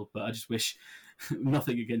well, but I just wish,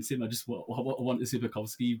 nothing against him, I just want to see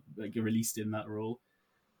Bukovsky released in that role.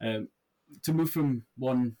 To move from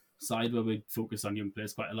one side where we focus on young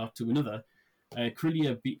players quite a lot to another,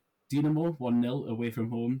 Krylia beat Dynamo 1-0 away from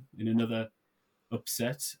home in another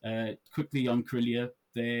upset. Quickly on Krylia,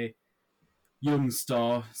 their young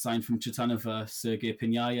star signed from Chitanova, Sergei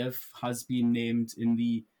Penyaev, has been named in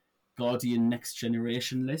the Guardian Next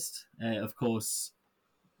Generation list. Of course,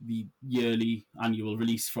 the yearly annual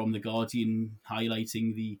release from the Guardian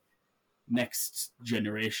highlighting the next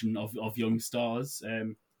generation of young stars.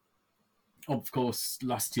 Of course,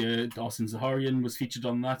 last year, Darsin Zaharian was featured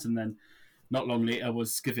on that, and then not long later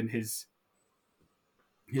was given his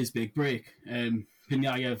big break.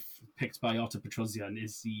 Penyaev, picked by Artur Petrosyan,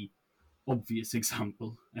 is the obvious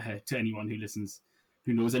example to anyone who listens,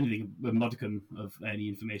 who knows anything, a modicum of any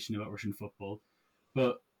information about Russian football.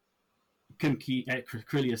 But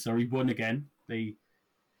Krylia, won again. They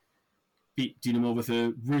beat Dynamo with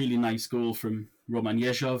a really nice goal from Roman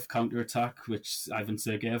Yezhov, counter-attack, which Ivan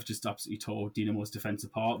Sergeyev just absolutely tore Dynamo's defence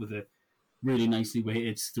apart with a really nicely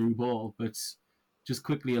weighted through ball. But just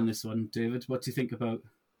quickly on this one, David, what do you think about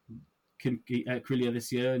Krylia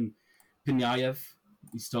this year? And Penyaev,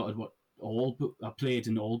 he started played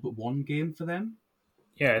in all but one game for them.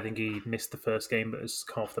 Yeah, I think he missed the first game, but has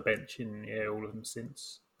come off the bench in all of them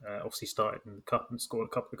since. Obviously started in the cup and scored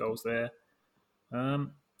a couple of goals there.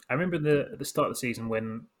 I remember at the start of the season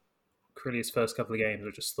when Krylia's first couple of games,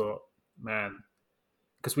 I just thought, man,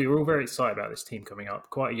 because we were all very excited about this team coming up.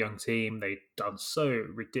 Quite a young team. They'd done so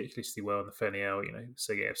ridiculously well in the Feniel.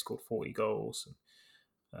 Sergeyev scored 40 goals.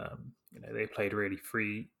 And, they played really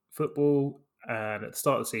free football. And at the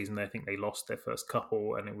start of the season, I think they lost their first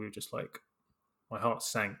couple. And we were just like, my heart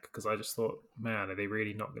sank because I just thought, man, are they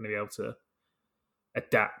really not going to be able to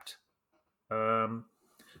adapt?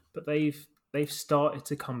 But they've started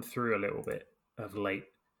to come through a little bit of late.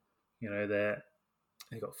 They've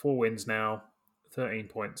got 4 wins now, 13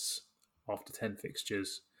 points after 10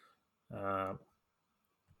 fixtures,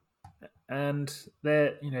 and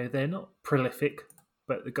they're not prolific,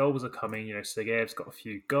 but the goals are coming. Sergeyev's got a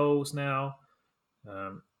few goals now.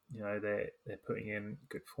 They're putting in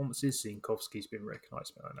good performances. Zinkovsky's been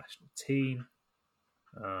recognised by our national team.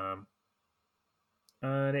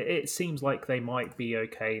 And it seems like they might be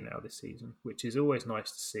okay now this season, which is always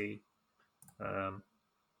nice to see.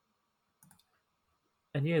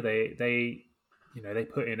 And yeah, they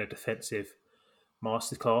put in a defensive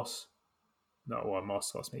masterclass. Not one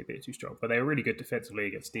masterclass, maybe a bit too strong, but they were really good defensively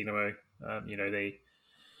against Dynamo.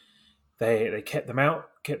 They kept them out,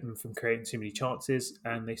 kept them from creating too many chances,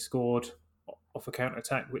 and they scored off a counter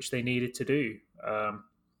attack, which they needed to do.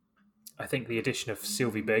 I think the addition of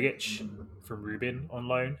Sylvie Begic from Rubin on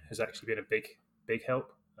loan has actually been a big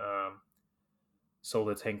help.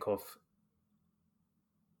 Soldatenkov,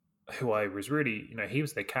 who I was really, he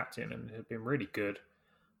was their captain and had been really good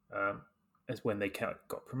as when they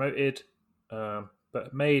got promoted,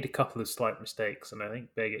 but made a couple of slight mistakes. And I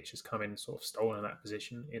think Begic has come in sort of stolen that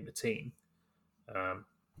position in the team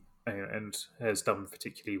and has done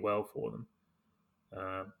particularly well for them.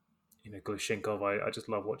 Glushenkov, I just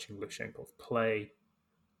love watching Glushenkov play.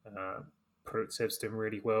 Prutsev's doing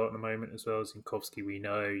really well at the moment as well. Zinkowski, we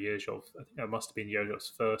know. Yerzhov, I think that must have been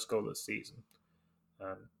Yerzhov's first goal of the season.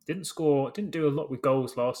 Didn't do a lot with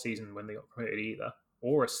goals last season when they got promoted either,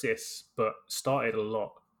 or assists, but started a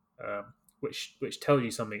lot, which tells you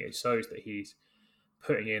something. It shows that he's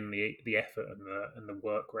putting in the effort and the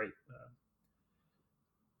work rate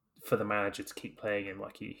for the manager to keep playing him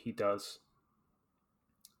like he does.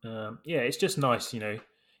 It's just nice,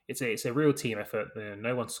 It's a real team effort.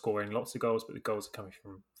 No one's scoring lots of goals, but the goals are coming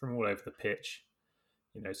from all over the pitch.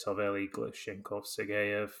 Savelli, Glushenkov,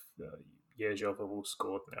 Sergeyev, Yerzhov have all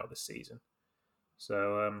scored now this season.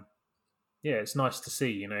 So it's nice to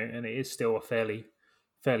see, and it is still a fairly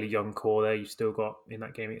young core there. You've still got in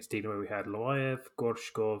that game against Dinamo, we had Loaev,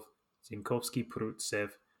 Gorshkov, Zinkowski,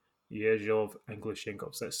 Prutsev, Yerzhov, and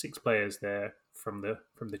Glushenkov. So that's 6 players there from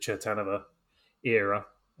the Chertanova era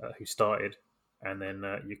who started. And then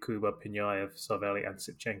Yakuba, Pinyaev, Savelli, and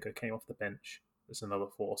Sipchenko came off the bench. There's another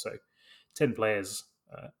 4. So 10 players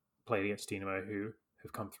played against Dinamo who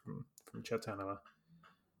have come from Chertanova.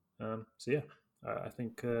 I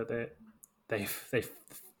think they've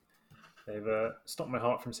stopped my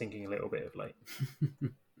heart from sinking a little bit of late.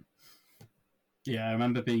 Yeah, I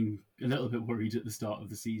remember being a little bit worried at the start of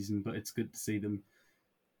the season, but it's good to see them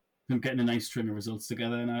getting a nice string of results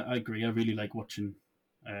together. And I agree. I really like watching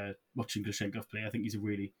Glushenkov play. I think he's a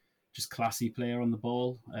really just classy player on the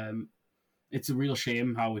ball. It's a real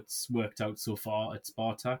shame how it's worked out so far at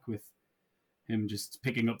Spartak with him just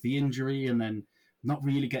picking up the injury and then not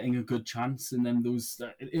really getting a good chance. And then those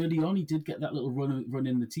early on, he did get that little run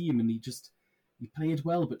in the team, and he played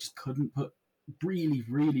well, but just couldn't put really,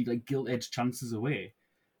 really like gilt-edged chances away.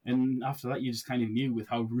 And after that, you just kind of knew with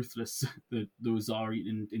how ruthless those are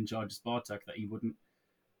in charge of Spartak that he wouldn't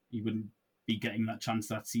be getting that chance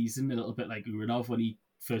that season. A little bit like Uranov when he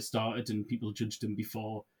first started, and people judged him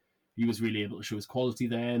before he was really able to show his quality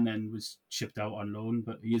there, and then was shipped out on loan.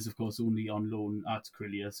 But he is, of course, only on loan at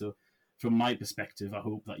Krylia. So from my perspective, I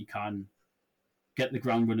hope that he can get the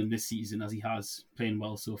ground running this season as he has, playing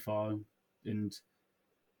well so far, and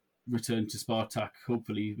return to Spartak,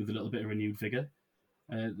 hopefully with a little bit of renewed vigour.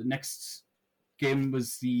 The next game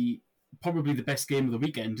was probably the best game of the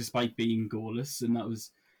weekend, despite being goalless, and that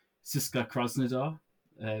was CSKA Krasnodar.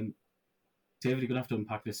 David, you're going to have to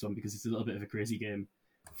unpack this one because it's a little bit of a crazy game.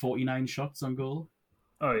 49 shots on goal.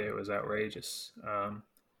 Oh, yeah, it was outrageous.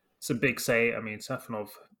 It's a big say. I mean, Safonov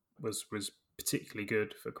was particularly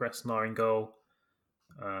good for Krasnodar in goal.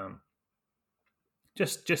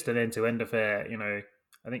 Just an end-to-end affair,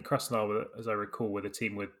 I think Krasnodar, as I recall, were the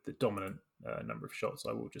team with the dominant number of shots.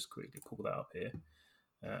 I will just quickly pull that up here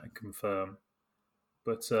and confirm.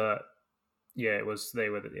 But it was they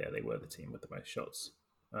were the team with the most shots.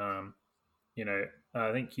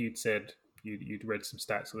 I think you'd said you'd read some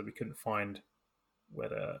stats so that we couldn't find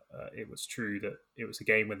whether it was true that it was a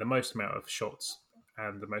game with the most amount of shots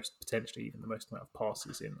and potentially even the most amount of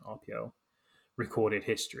passes in RPL recorded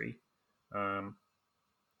history. A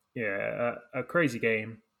crazy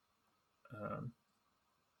game.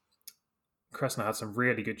 Krasnodar had some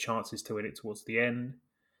really good chances to win it towards the end.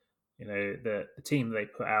 The team they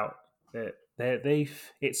put out,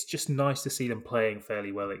 it's just nice to see them playing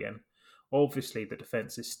fairly well again. Obviously, the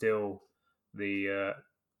defense is still the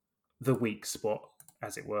weak spot,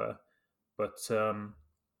 as it were. But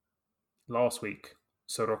last week,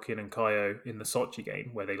 Sorokin and Kayo in the Sochi game,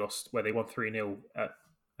 where they won 3-0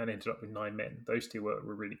 and ended up with 9 men, those two were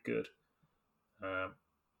really good.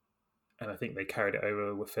 And I think they carried it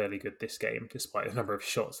over, were fairly good this game, despite the number of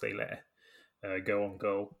shots they let go on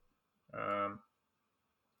goal.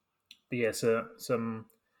 So some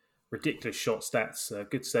ridiculous shot stats.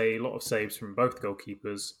 Good save, a lot of saves from both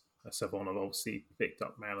goalkeepers. Savonov obviously picked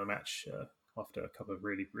up man of the match after a couple of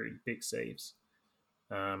really, really big saves.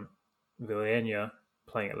 Vilhena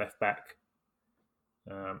playing at left back.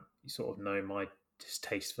 You sort of know my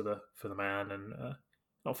distaste for the man, and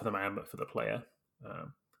not for the man, but for the player.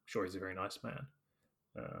 I'm sure he's a very nice man,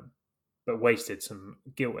 but wasted some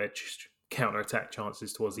gilt-edged counter-attack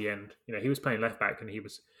chances towards the end. He was playing left back, and he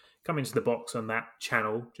was coming to the box on that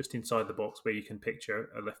channel just inside the box where you can picture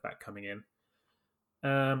a left back coming in,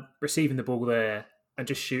 receiving the ball there and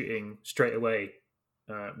just shooting straight away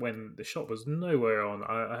when the shot was nowhere on.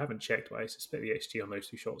 I haven't checked, but I suspect the XG on those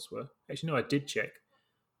 2 shots were... Actually, no, I did check.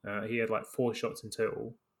 He had 4 shots in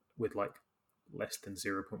total with less than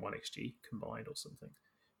 0.1 XG combined or something.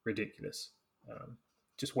 Ridiculous.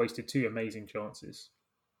 Just wasted 2 amazing chances.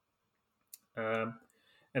 And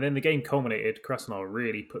then the game culminated. Krasnodar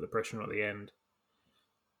really put the pressure on at the end.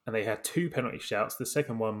 And they had 2 penalty shouts. The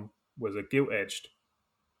second one was a gilt-edged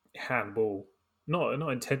handball not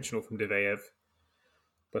intentional from Diveyev,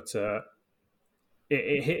 but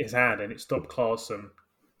it hit his hand and it stopped Klaassen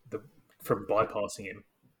from bypassing him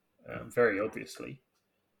very obviously.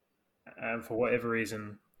 And for whatever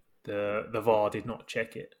reason, the VAR did not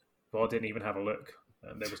check it. VAR didn't even have a look.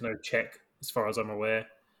 There was no check, as far as I'm aware.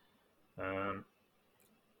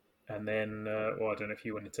 And then, well, I don't know if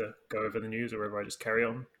you wanted to go over the news or whether I just carry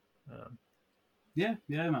on. Yeah,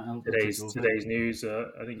 man. Today's news.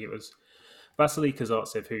 I think it was Vasily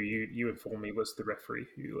Kazartsev, who you informed me was the referee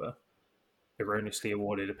who erroneously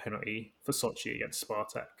awarded a penalty for Sochi against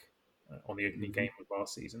Spartak on the opening game of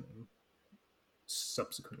last season, and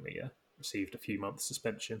subsequently received a few months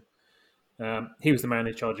suspension. He was the man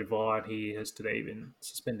in charge of VAR, and he has today been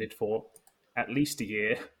suspended for at least a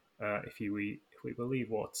year, if we believe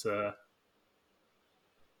what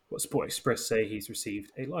Sport Express say. He's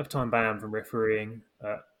received a lifetime ban from refereeing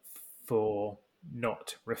for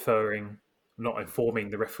not informing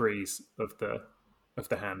the referees of the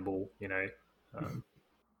handball.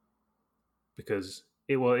 Because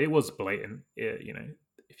it was blatant.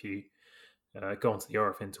 If you go onto the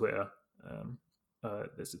RFN Twitter,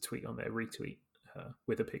 there's a tweet on there, retweet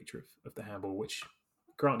with a picture of the handball, which,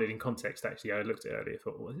 granted, in context, actually, I looked at it earlier,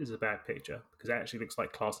 thought, well, this is a bad picture because it actually looks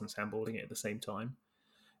like Klaassen's handballing it at the same time.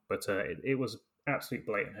 But it was absolute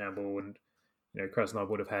blatant handball, and Krasnodar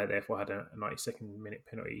would have therefore had a 92nd minute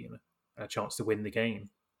penalty and a chance to win the game.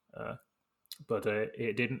 But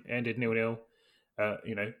it didn't. Ended 0-0.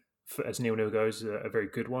 As 0-0 goes, a very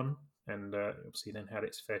good one, and obviously then had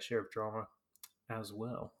its fair share of drama as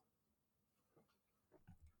well.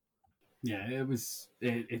 Yeah, it was.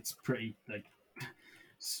 It's pretty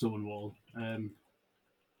stonewall.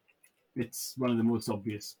 It's one of the most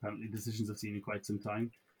obvious apparently decisions I've seen in quite some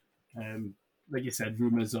time. Like you said,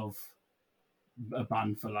 rumours of a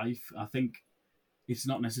ban for life. I think it's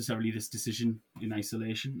not necessarily this decision in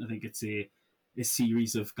isolation. I think it's a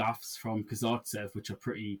series of gaffes from Kazartsev, which are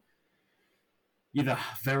pretty either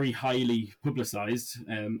very highly publicised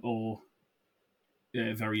or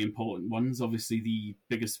very important ones. Obviously, the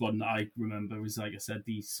biggest one that I remember was, like I said,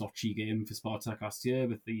 the Sochi game for Spartak last year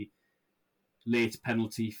with the late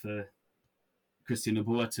penalty for Christian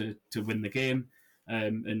Aboa to win the game.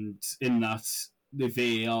 And in that, the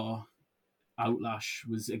VAR outlash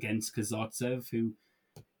was against Kazartsev, who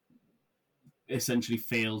essentially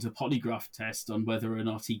failed a polygraph test on whether or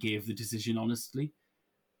not he gave the decision honestly.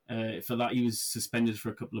 For that, he was suspended for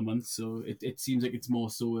a couple of months. So it seems like it's more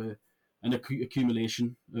so an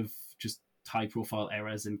accumulation of just high-profile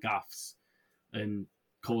errors and gaffes and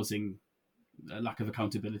causing a lack of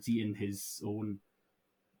accountability in his own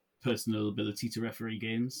personal ability to referee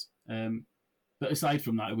games. But aside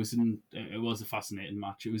from that, it was a fascinating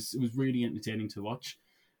match. It was really entertaining to watch.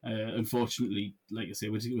 Unfortunately, like I say,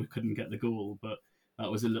 we couldn't get the goal, but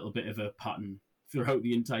that was a little bit of a pattern throughout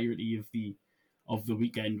the entirety of the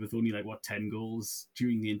weekend, with only 10 goals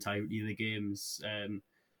during the entirety of the games,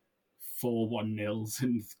 4 1-0s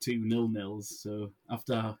and 2 0-0s. So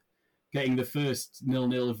after getting the first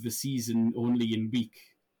 0-0 of the season only in week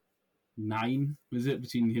 9, was it,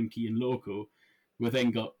 between Himki and Loco, we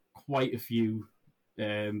then got quite a few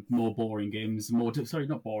more boring games,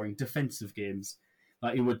 defensive games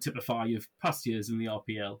that it would typify of past years in the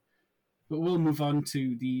RPL. But we'll move on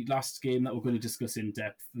to the last game that we're going to discuss in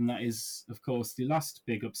depth, and that is, of course, the last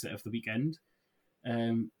big upset of the weekend,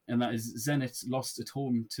 and that is Zenit lost at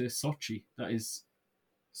home to Sochi. That is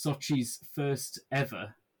Sochi's first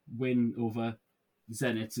ever win over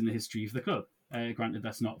Zenit in the history of the club. Granted,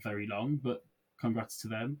 that's not very long, but congrats to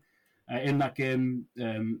them. In that game,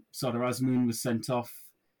 Sardar Azmoun was sent off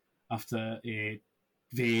after a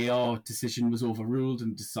VAR decision was overruled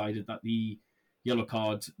and decided that the yellow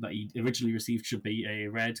card that he originally received should be a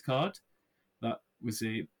red card. That was,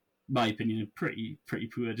 my opinion, a pretty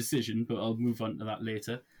poor decision, but I'll move on to that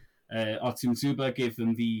later. Artem Zuba gave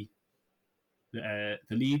them the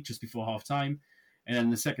lead just before half-time, and then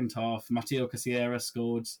in the second half, Matteo Cassiera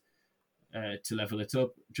scored to level it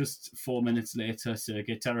up. Just 4 minutes later,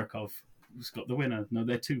 Sergei Terekov has got the winner. Now,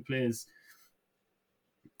 they're two players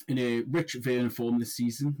in a rich vein of form this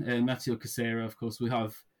season. Matteo Cassiera, of course, we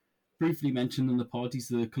have briefly mentioned on the pod. He's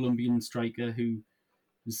the Colombian striker who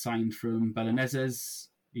was signed from Belenenses.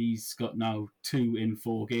 He's got now 2 in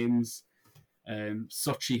 4 games.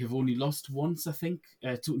 Sochi have only lost once, I think.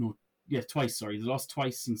 Twice, sorry. They lost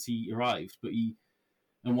twice since he arrived,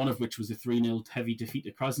 and one of which was a 3-0 heavy defeat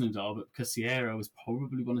to Krasnodar. But Cassiera was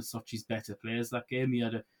probably one of Sochi's better players that game. He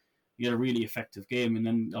had a really effective game, and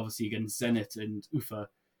then obviously against Zenit and Ufa,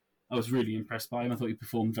 I was really impressed by him. I thought he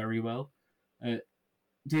performed very well.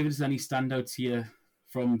 David, is there any standouts here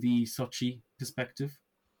from the Sochi perspective?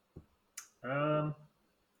 I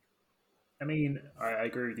mean, I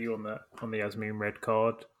agree with you on the Asmoon red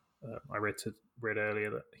card. I read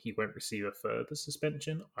earlier that he won't receive a further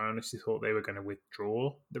suspension. I honestly thought they were going to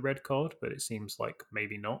withdraw the red card, but it seems like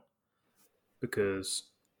maybe not, because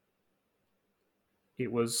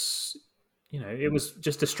it was, it was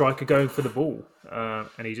just a striker going for the ball,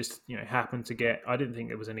 and he just, happened to get. I didn't think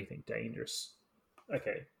there was anything dangerous.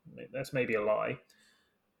 Okay, that's maybe a lie,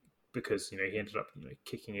 because he ended up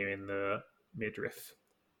kicking him in the midriff,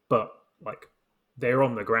 but like they're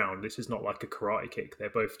on the ground. This is not like a karate kick. They're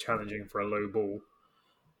both challenging for a low ball.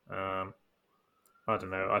 I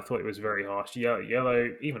don't know. I thought it was very harsh.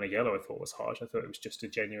 Yellow, even a yellow, I thought was harsh. I thought it was just a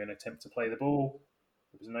genuine attempt to play the ball.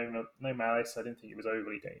 There was no malice. I didn't think it was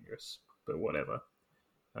overly dangerous, but whatever.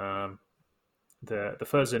 The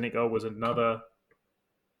first Zenit goal was another.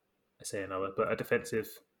 I say another, but a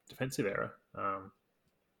defensive error.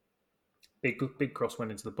 Big cross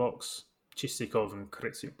went into the box. Chistikov and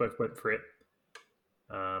Krytsiuk both went for it.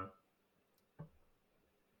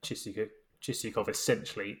 Chistikov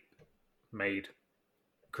essentially made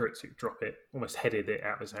Krytsiuk drop it, almost headed it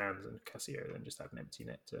out of his hands, and Casio then just had an empty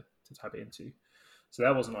net to tap it into. So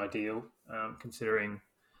that wasn't ideal, considering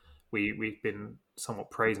we've been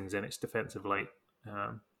somewhat praising Zenit's defence of late.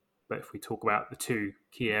 But if we talk about the two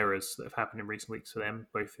key errors that have happened in recent weeks for them,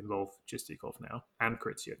 both involve Chistikov now and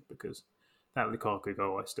Krytsiuk, because that Lukaku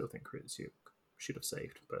goal, I still think Krytsiuk should have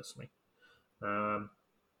saved, personally. And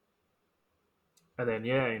then,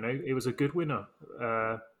 it was a good winner.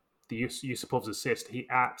 The Yusupov's assist, he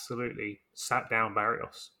absolutely sat down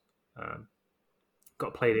Barrios.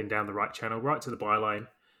 Got played in down the right channel, right to the byline,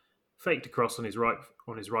 faked across on his right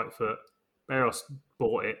foot. Barrios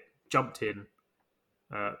bought it, jumped in,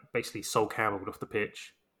 basically Sol Campbelled off the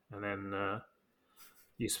pitch, and then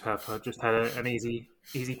Yusupov just had an easy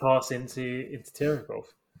pass into Terikov.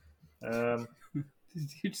 Did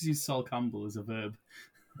you just use Sol Campbell as a verb?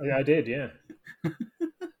 Yeah, I did, yeah.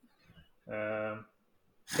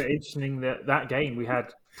 But interesting that game we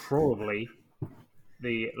had probably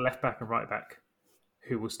the left back and right back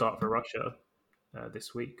who will start for Russia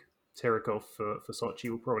this week. Terikov for Sochi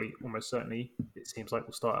will probably almost certainly, it seems like,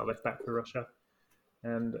 will start at left back for Russia,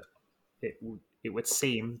 and it would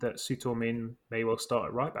seem that Sutomin may well start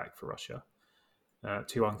at right back for Russia.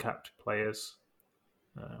 Two uncapped players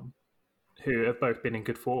who have both been in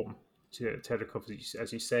good form. Terikov,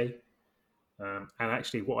 as you say. And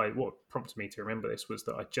actually, what prompted me to remember this was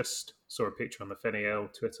that I just saw a picture on the Feniel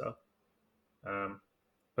Twitter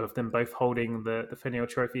of them both holding the Feniel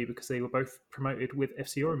trophy, because they were both promoted with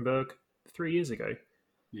FC Orenburg 3 years ago.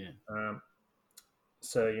 Yeah.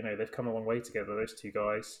 So, they've come a long way together, those two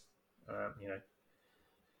guys.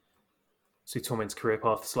 Sutomin's career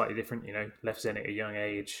path is slightly different, left Zenit at a young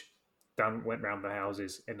age, went round the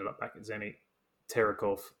houses, ended up back at Zenit.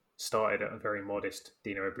 Terikov started at a very modest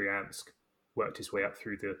Dino Bryansk, worked his way up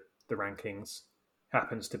through the rankings,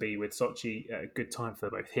 happens to be with Sochi at a good time for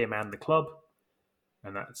both him and the club,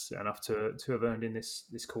 and that's enough to have earned in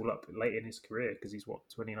this call up late in his career, because he's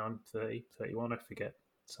 29, 30, 31, I forget,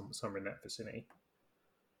 somewhere in that vicinity.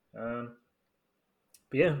 But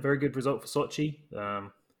yeah, very good result for Sochi.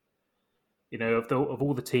 Of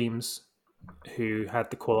all the teams who had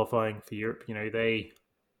the qualifying for Europe, they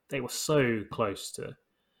were so close to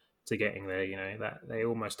getting there. That they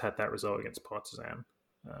almost had that result against Partizan.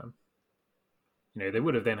 They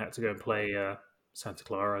would have then had to go and play Santa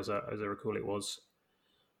Clara, as I recall it was.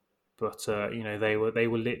 But they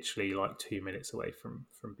were literally like 2 minutes away from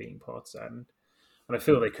being Partizan, and I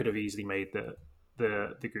feel they could have easily made the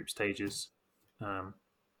group stages.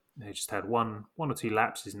 They just had one or two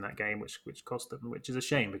lapses in that game, which cost them, which is a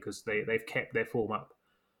shame, because they've kept their form up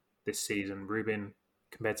this season. Rubin,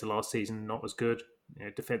 compared to last season, not as good.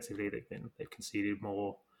 Defensively, they've conceded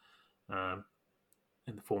more, and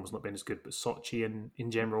the form's not been as good. But Sochi, and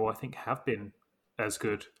in general, I think, have been as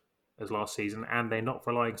good as last season, and they're not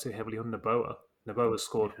relying so heavily on Noboa. Noboa's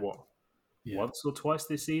scored once or twice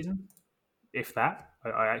this season, if that.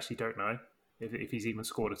 I actually don't know if he's even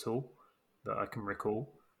scored at all that I can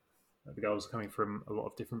recall. The goals are coming from a lot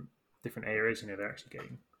of different areas. They're actually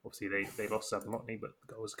getting, obviously they lost Zabolotny, but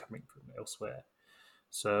the goals are coming from elsewhere.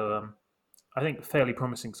 So I think fairly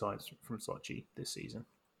promising signs from Sochi this season.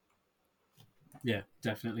 Yeah,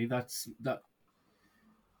 definitely. That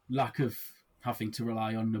lack of having to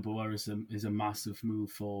rely on Noboa is a massive move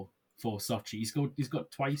for Sochi. He's scored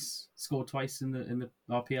twice in the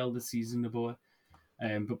RPL this season, Noboa.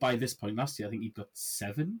 But by this point last year, I think he got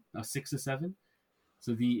 6 or 7.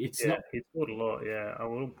 So he scored a lot. Yeah,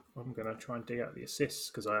 I'm going to try and dig out the assists,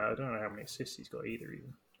 because I don't know how many assists he's got either.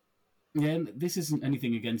 Even Yeah, and this isn't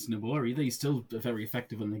anything against Noboa either. He's still very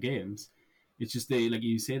effective on the games. It's just like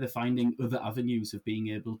you say, they're finding other avenues of being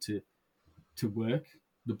able to work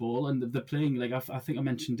the ball, and they're playing like I think I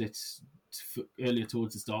mentioned it earlier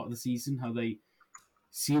towards the start of the season, how they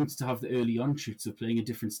seemed to have the early on shoots of playing a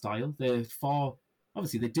different style. They're far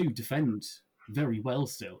obviously they do defend very well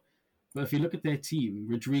still, but if you look at their team,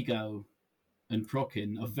 Rodrigo and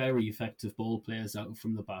Prokin are very effective ball players out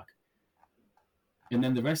from the back. And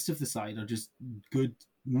then the rest of the side are just good.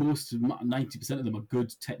 Most 90% of them are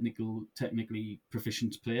good technically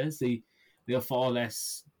proficient players. They are far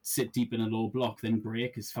less sit deep in a low block than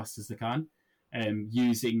break as fast as they can,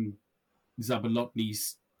 using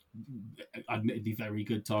Zabolotny's admittedly very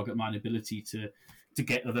good target man ability to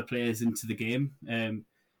get other players into the game,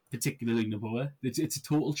 particularly Noboa. It's a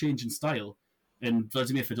total change in style, and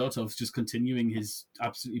Vladimir Fedotov's just continuing his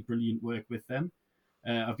absolutely brilliant work with them.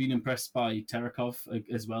 I've been impressed by Terekov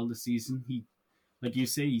as well this season. He, like you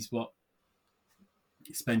say, he's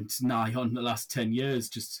spent nigh on the last 10 years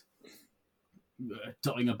just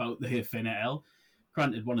dotting about the FNL.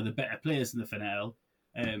 Granted, one of the better players in the FNL,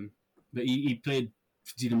 but he played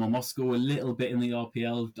for Dynamo Moscow a little bit in the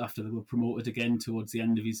RPL after they were promoted again towards the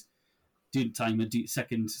end of his time at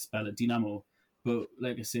second spell at Dynamo. But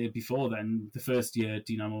like I say before then, the first year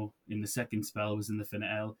Dynamo in the second spell was in the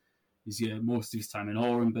FNL. Most of his time in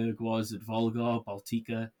Orenburg was at Volga,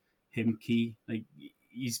 Baltika, Himki. Like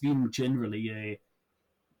he's been generally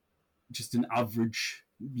just an average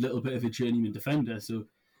little bit of a journeyman defender. So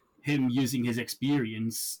him using his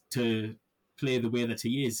experience to play the way that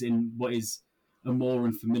he is in what is a more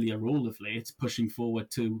unfamiliar role of late, pushing forward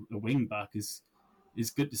to a wing back is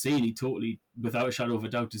good to see. And he totally, without a shadow of a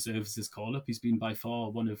doubt, deserves this call up. He's been by far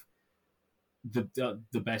one of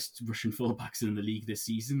the best Russian fullbacks in the league this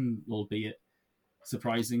season, albeit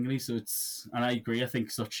surprisingly. So and I agree. I think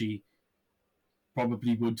Sochi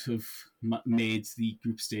probably would have made the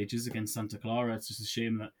group stages against Santa Clara. It's just a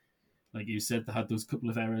shame that, like you said, they had those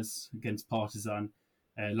couple of errors against Partizan,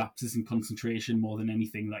 lapses in concentration more than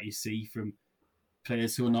anything that you see from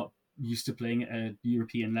players who are not used to playing at a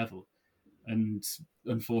European level, and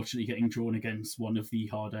unfortunately getting drawn against one of the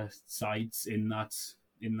harder sides in that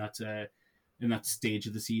stage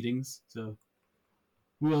of the seedings. So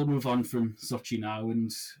we'll move on from Sochi now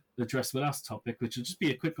and address the last topic, which will just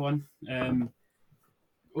be a quick one.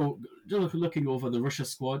 Looking over the Russia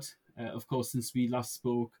squad, of course, since we last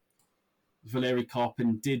spoke, Valery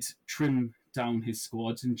Karpin did trim down his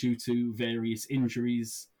squad, and due to various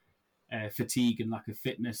injuries, fatigue and lack of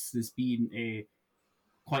fitness, there's been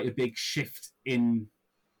quite a big shift in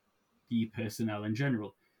the personnel in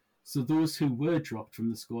general. So those who were dropped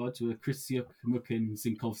from the squad were Krysiuk, Mukin,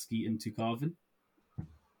 Zinkovsky and Tukavin.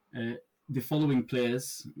 The following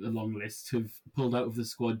players, a long list, have pulled out of the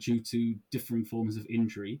squad due to differing forms of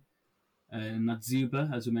injury.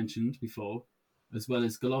 Nadziuba, as we mentioned before, as well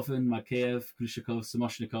as Golovin, Makeyev, Kryshikov,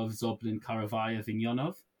 Samoshnikov, Zoblin, Karavayev,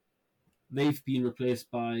 Vinyonov. They've been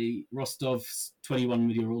replaced by Rostov's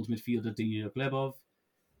 21-year-old midfielder Danilo Glebov,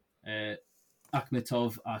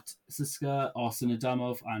 Akhmetov at Siska, Arsen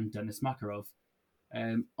Adamov, and Denis Makarov.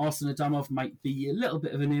 Arsen Adamov might be a little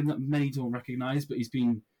bit of a name that many don't recognise, but he's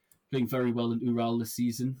been playing very well in Ural this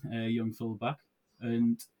season, a young fullback.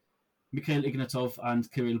 And Mikhail Ignatov and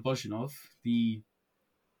Kirill Bozhinov, the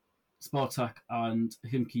Spartak and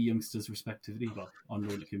Himki youngsters respectively, well, on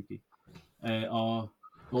loan at Himki,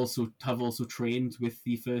 have also trained with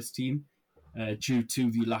the first team due to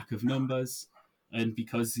the lack of numbers, and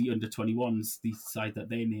because the under-21s, the side that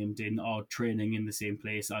they named in, are training in the same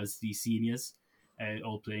place as the seniors,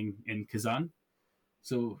 all playing in Kazan.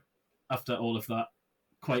 So after all of that,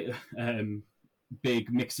 quite a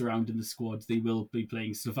big mix around in the squad, they will be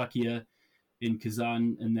playing Slovakia in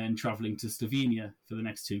Kazan and then travelling to Slovenia for the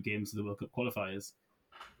next two games of the World Cup qualifiers.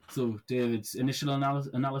 So David's initial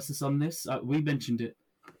analysis on this, we mentioned it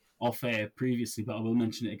off air previously, but I will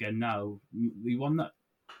mention it again now. The one that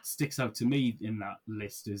sticks out to me in that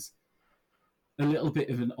list is a little bit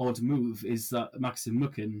of an odd move is that Maxim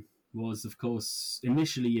Mukin was, of course,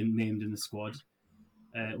 initially named in the squad,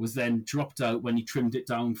 was then dropped out when he trimmed it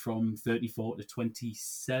down from 34 to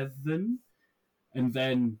 27, and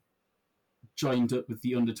then joined up with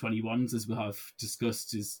the under-21s, as we have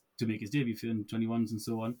discussed, to make his debut for under-21s and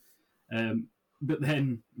so on. But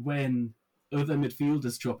then when other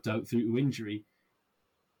midfielders dropped out through to injury,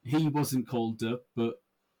 he wasn't called up, but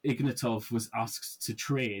Ignatov was asked to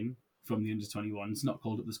train from the under-21s, not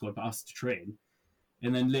called up the squad, but asked to train.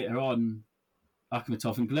 And then later on,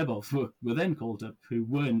 Akhmetov and Glebov were then called up, who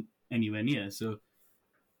weren't anywhere near. So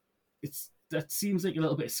it's that seems like a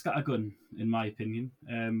little bit scattergun, in my opinion,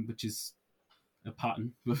 which is a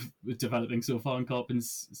pattern with developing so far in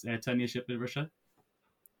Karpin's tenureship in Russia.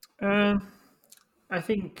 I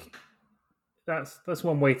think that's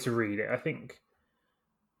one way to read it. I think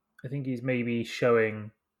he's maybe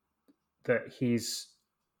showing that he's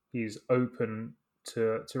open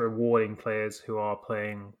to rewarding players who are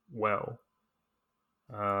playing well.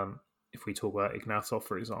 If we talk about Ignatov,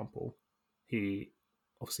 for example, he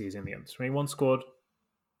obviously is in the under-21 squad.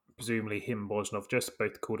 Presumably him and Bozhnov just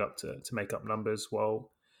both called up to make up numbers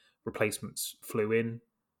while replacements flew in.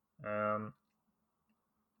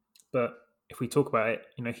 But if we talk about it,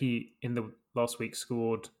 he in the last week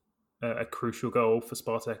scored a crucial goal for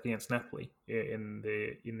Spartak against Napoli in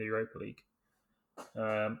the Europa League.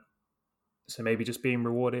 So maybe just being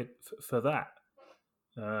rewarded for that.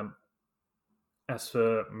 As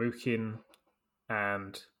for Mukin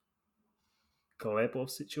and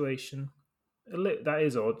Glebov's situation, that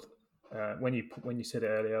is odd. When you said it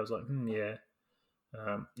earlier, I was like, yeah.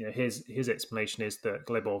 His explanation is that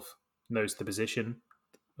Glebov knows the position,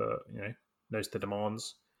 knows the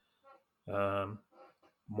demands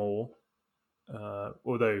more.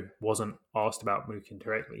 Although wasn't asked about Mukin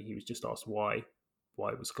directly, he was just asked why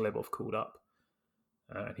was Glebov called up,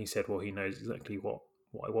 and he said, well, he knows exactly what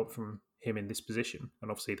I want from him in this position,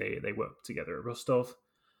 and obviously they worked together at Rostov.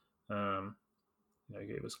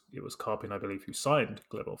 It was Karpin, I believe, who signed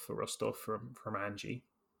Glebov for Rostov from Angie.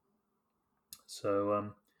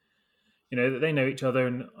 So they know each other,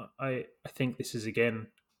 and I think this is again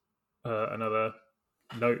another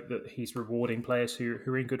note that he's rewarding players who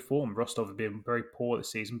are in good form. Rostov have been very poor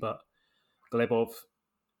this season, but Glebov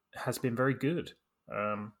has been very good.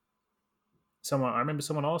 I remember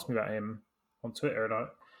someone asked me about him on Twitter, and I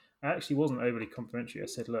actually wasn't overly complimentary. I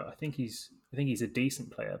said, look, I think he's a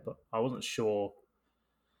decent player, but I wasn't sure,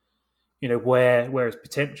 where his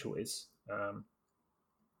potential is.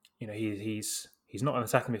 He's not an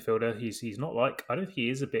attacking midfielder. He's not like, I don't think he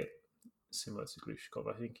is a bit similar to Glushkov.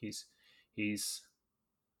 I think he's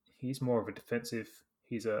more of a defensive.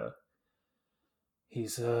 He's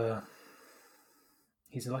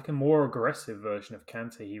like a more aggressive version of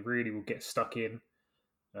Kante. He really will get stuck in.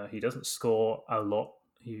 He doesn't score a lot.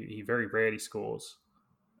 He very rarely scores.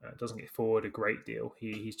 Doesn't get forward a great deal.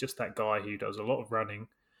 He's just that guy who does a lot of running.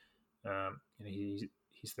 He's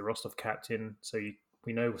the Rostov captain, so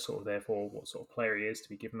we know sort of therefore what sort of player he is to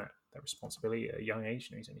be given that responsibility at a young age.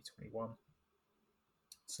 He's only 21.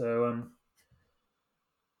 So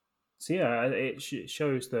yeah, it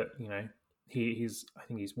shows that I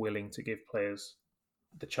think he's willing to give players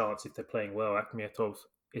the chance if they're playing well. Akhmetov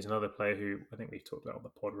is another player who I think we've talked about on the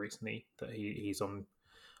pod recently, that he's on.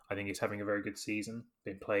 I think he's having a very good season.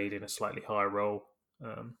 Been played in a slightly higher role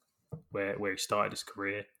where he started his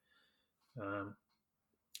career,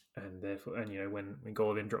 and therefore, when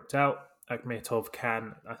Golovin dropped out, Akhmetov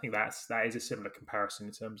can. I think that is a similar comparison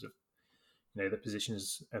in terms of the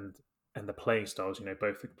positions and the playing styles.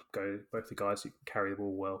 Both the guys who can carry the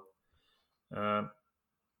ball well.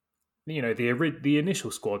 The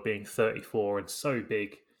initial squad being 34 and so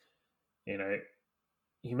big,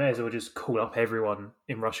 you may as well just call up everyone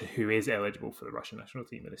in Russia who is eligible for the Russian national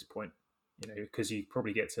team at this point, because you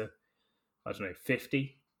probably get to,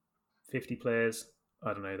 50 players.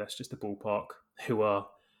 I don't know, that's just a ballpark, who are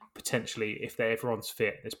potentially, if everyone's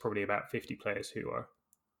fit, there's probably about 50 players who are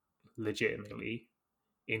legitimately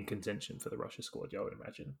in contention for the Russia squad, I would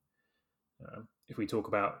imagine. If we talk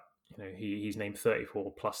about, he's named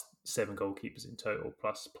 34 plus 7 goalkeepers in total,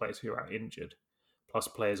 plus players who are out injured, plus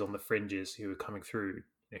players on the fringes who are coming through.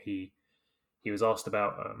 He was asked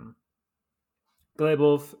about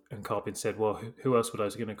Glebov, and Karpin said, well, who else would I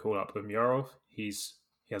was going to call up? Umyarov. He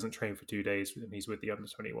hasn't trained for 2 days, and he's with the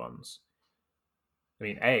under-21s. I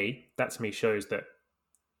mean, that to me shows that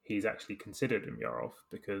he's actually considered Umyarov,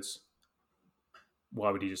 because why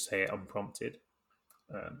would he just say it unprompted?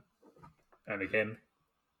 And again,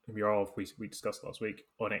 Umyarov, we discussed last week,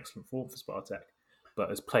 on excellent form for Spartak, but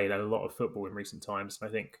has played a lot of football in recent times. And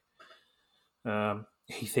I think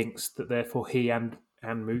he thinks that therefore he and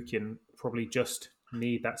Mukin probably just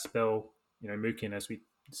need that spell. Mukin, as we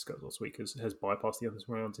discussed last week, has bypassed the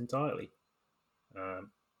under-21s entirely.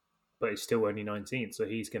 But he's still only 19, so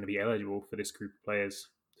he's going to be eligible for this group of players,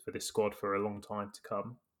 for this squad, for a long time to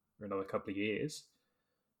come, for another couple of years.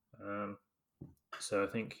 So I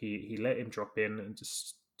think he let him drop in and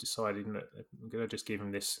just decided that I'm going to just give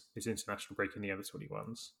him this international break in the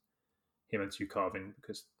under-21s, him and Tukavin,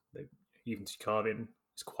 because even Tukavin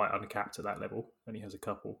is quite uncapped at that level, and he has a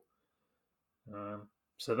couple.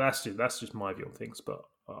 So that's just my view on things, but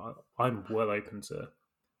I'm well open to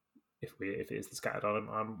if it is the scattergun,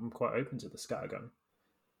 I'm quite open to the scattergun.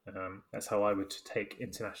 That's how I would take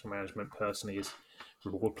international management personally, is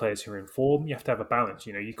reward players who are in form. You have to have a balance.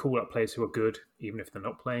 You call up players who are good, even if they're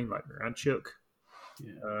not playing, like Miranchuk.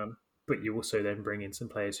 Yeah. But you also then bring in some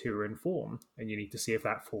players who are in form, and you need to see if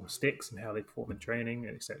that form sticks and how they perform in training,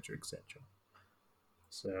 and etc. etc.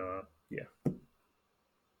 So, yeah.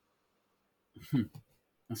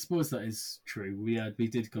 I suppose that is true. We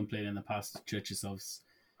did complain in the past of Cherchesov's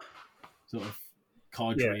sort of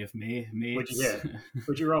cadre of mates.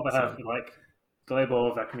 Would you rather have like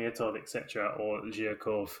Glebov, Akhmetov, etc., or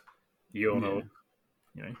Zhirkov, Yonov,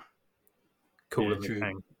 cool as a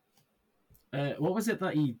hang? What was it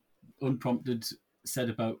that he unprompted said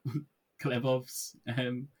about Glebov's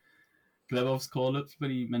call-ups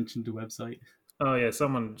when he mentioned the website? Oh yeah,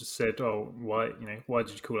 someone just said, "Oh, why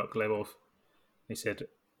did you call up Glebov?" He said,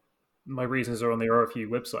 "My reasons are on the RFU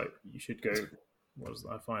website. You should go." What was that?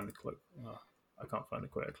 I can't find the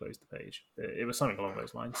quote. I closed the page. It was something along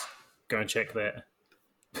those lines. Go and check there.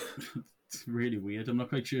 It's really weird. I'm not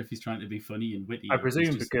quite sure if he's trying to be funny and witty. I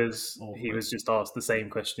presume because he was just asked the same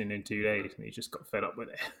question in 2 days and he just got fed up with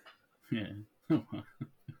it. Yeah.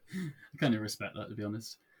 I kind of respect that, to be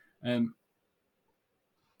honest.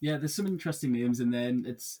 Yeah, there's some interesting names in there, and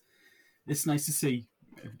it's nice to see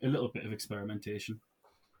a little bit of experimentation.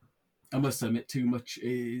 I must admit, too much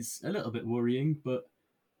is a little bit worrying, but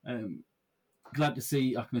glad to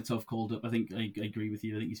see Akhmetov called up. I think I agree with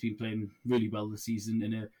you. I think he's been playing really well this season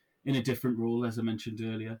in a different role, as I mentioned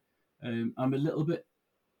earlier. I'm a little bit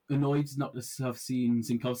annoyed not to have seen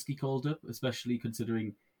Zinkowski called up, especially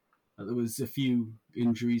considering that there was a few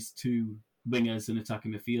injuries to wingers and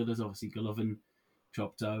attacking midfielders. Obviously, Golovin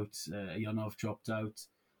dropped out, Yanov dropped out.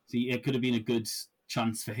 So it could have been a good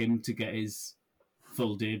chance for him to get his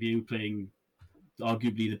full debut, playing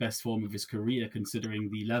arguably the best form of his career, considering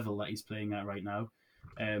the level that he's playing at right now.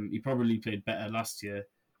 He probably played better last year,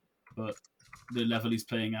 but the level he's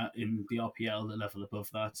playing at in the RPL, the level above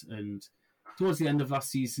that, and towards the end of last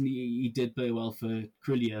season, he did play well for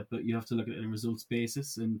Krylia, but you have to look at it on a results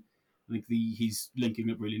basis, and I think he's linking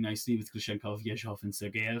up really nicely with Glushenkov, Yezhov, and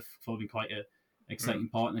Sergeyev, forming quite an exciting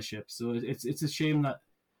partnership. So it's a shame that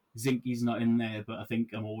Zinky's not in there, but I think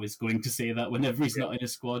I'm always going to say that whenever he's not in a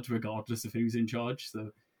squad, regardless of who's in charge.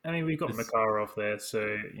 So I mean, we've got Makarov there, so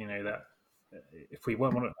that if we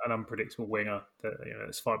want an unpredictable winger,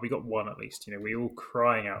 it's fine. We got one at least. We're all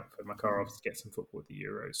crying out for Makarov to get some football at the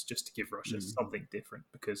Euros, just to give Russia something different,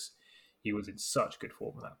 because he was in such good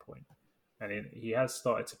form at that point, and he has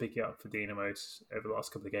started to pick it up for Dynamos over the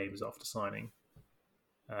last couple of games after signing.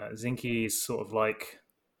 Zinky is sort of like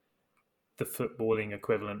the footballing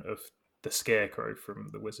equivalent of the Scarecrow from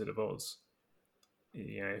The Wizard of Oz.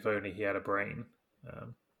 If only he had a brain.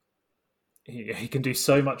 He can do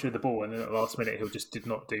so much with the ball, and then at the last minute, he did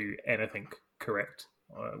not do anything correct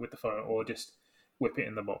with the phone, or just whip it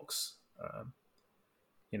in the box.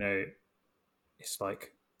 It's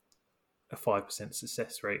like a 5%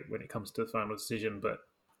 success rate when it comes to the final decision, but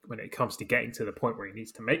when it comes to getting to the point where he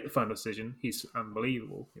needs to make the final decision, he's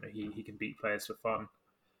unbelievable. He can beat players for fun.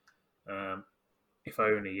 If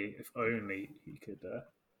only he could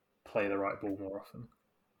play the right ball more often.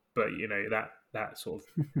 But that sort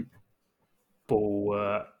of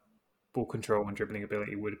ball control and dribbling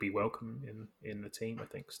ability would be welcome in the team, I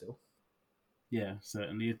think, still. Yeah,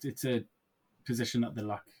 certainly. It's a position that they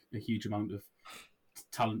lack a huge amount of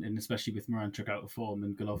talent in, especially with Miranchuk out of form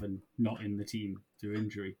and Golovin not in the team through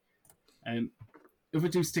injury. If we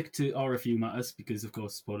do stick to RFU matters, because of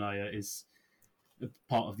course Bornaya is a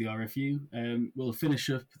part of the RFU, we'll finish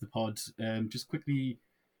up the pod just quickly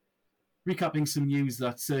recapping some news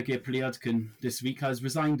that Sergei Plyadkin this week has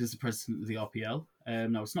resigned as the president of the RPL.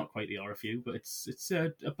 Now, it's not quite the RFU, but it's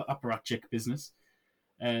a apparatchik business.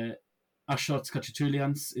 Ashot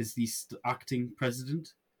Khachaturian is the acting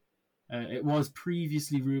president. It was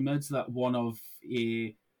previously rumoured that one of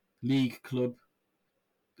a league club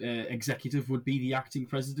executive would be the acting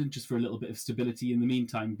president, just for a little bit of stability in the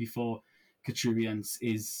meantime before Khachaturian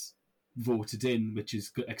is voted in, which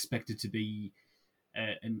is expected to be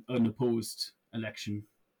an unopposed election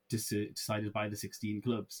decided by the 16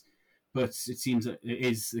 clubs. But it seems that it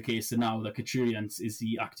is the case now that Khachaturian is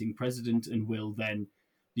the acting president and will then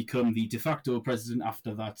become the de facto president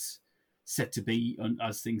after that set to be,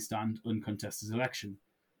 as things stand, uncontested election.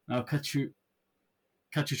 Now, Khachaturian,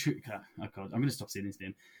 I'm going to stop saying his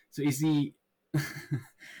name. So he's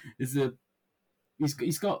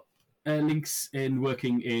got links in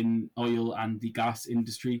working in oil and the gas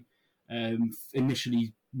industry.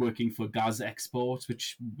 Initially working for Gaz Export,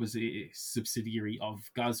 which was a subsidiary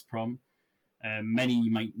of Gazprom. Many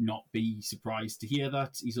might not be surprised to hear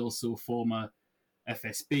that. He's also former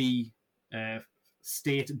FSB,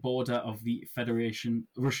 state border of the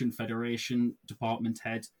Russian Federation department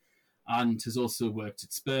head, and has also worked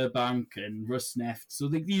at Sberbank and Rosneft. So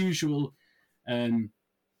the usual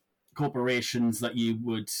corporations that you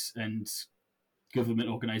would, and government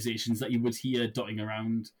organisations that you would hear dotting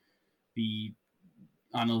around the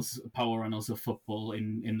power annals of football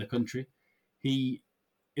in the country. The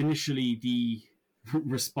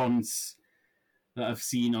response that I've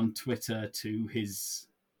seen on Twitter to his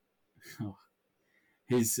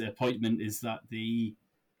appointment is that the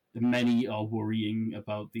many are worrying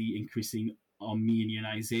about the increasing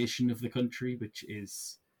Armenianization of the country, which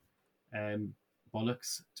is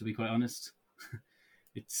bollocks, to be quite honest.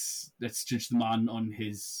 Let's judge the man on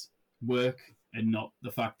his work and not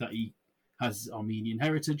the fact that he has Armenian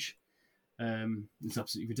heritage. It's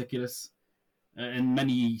absolutely ridiculous. And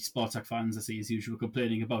many Spartak fans, I see as usual,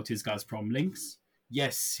 complaining about his Gazprom links.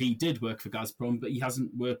 Yes, he did work for Gazprom, but he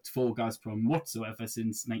hasn't worked for Gazprom whatsoever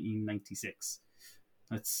since 1996.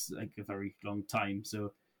 That's like a very long time.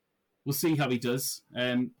 So we'll see how he does.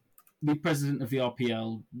 The president of the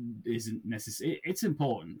RPL isn't necessary. It's an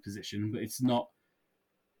important position, but it's not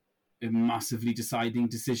a massively deciding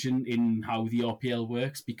decision in how the RPL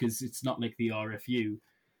works, because it's not like the RFU.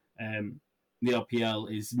 The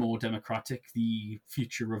RPL is more democratic. The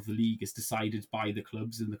future of the league is decided by the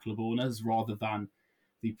clubs and the club owners rather than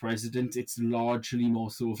the president. It's largely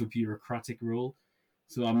more so of a bureaucratic role.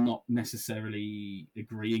 So I'm not necessarily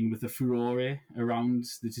agreeing with the furore around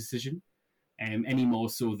the decision, any more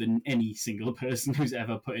so than any single person who's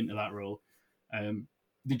ever put into that role.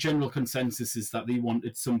 The general consensus is that they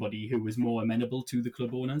wanted somebody who was more amenable to the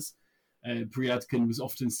club owners. Priadkin was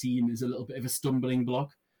often seen as a little bit of a stumbling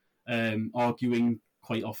block, arguing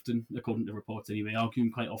quite often, according to reports anyway,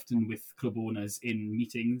 with club owners in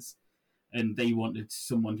meetings, and they wanted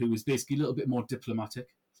someone who was basically a little bit more diplomatic.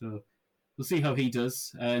 So we'll see how he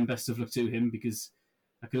does, and best of luck to him, because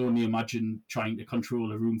I can only imagine trying to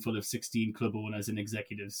control a room full of 16 club owners and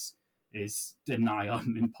executives is a nigh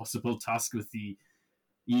on impossible task with the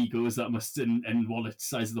egos that must and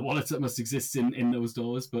size of the wallets that must exist in those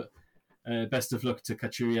doors. But best of luck to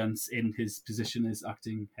Kachurians in his position as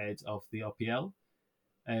acting head of the RPL.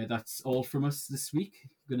 That's all from us this week.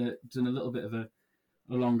 We're going to do a little bit of a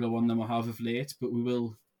longer one than we have of late, but we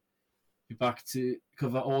will be back to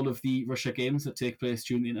cover all of the Russia games that take place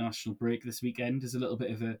during the international break this weekend. As a little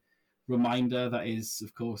bit of a reminder, that is,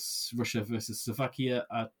 of course, Russia versus Slovakia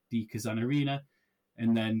at the Kazan Arena,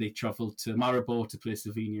 and then they travel to Maribor to play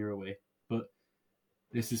Slovenia away. But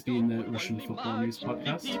this has been the Russian Football News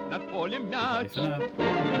Podcast. Goodbye for now.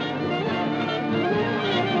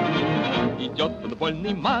 Идет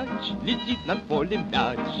футбольный матч, летит над полем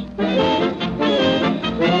мяч.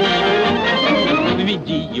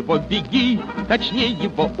 Веди его, беги, точнее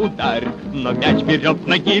его ударь. Но мяч берет с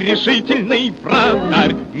ноги решительный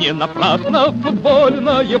вратарь. Не напрасно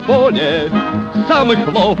футбольное поле самых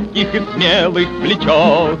ловких и смелых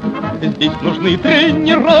влечет. Здесь нужны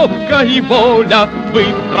тренировка и воля,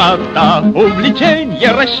 быстрота,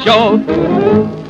 увлечение, расчет.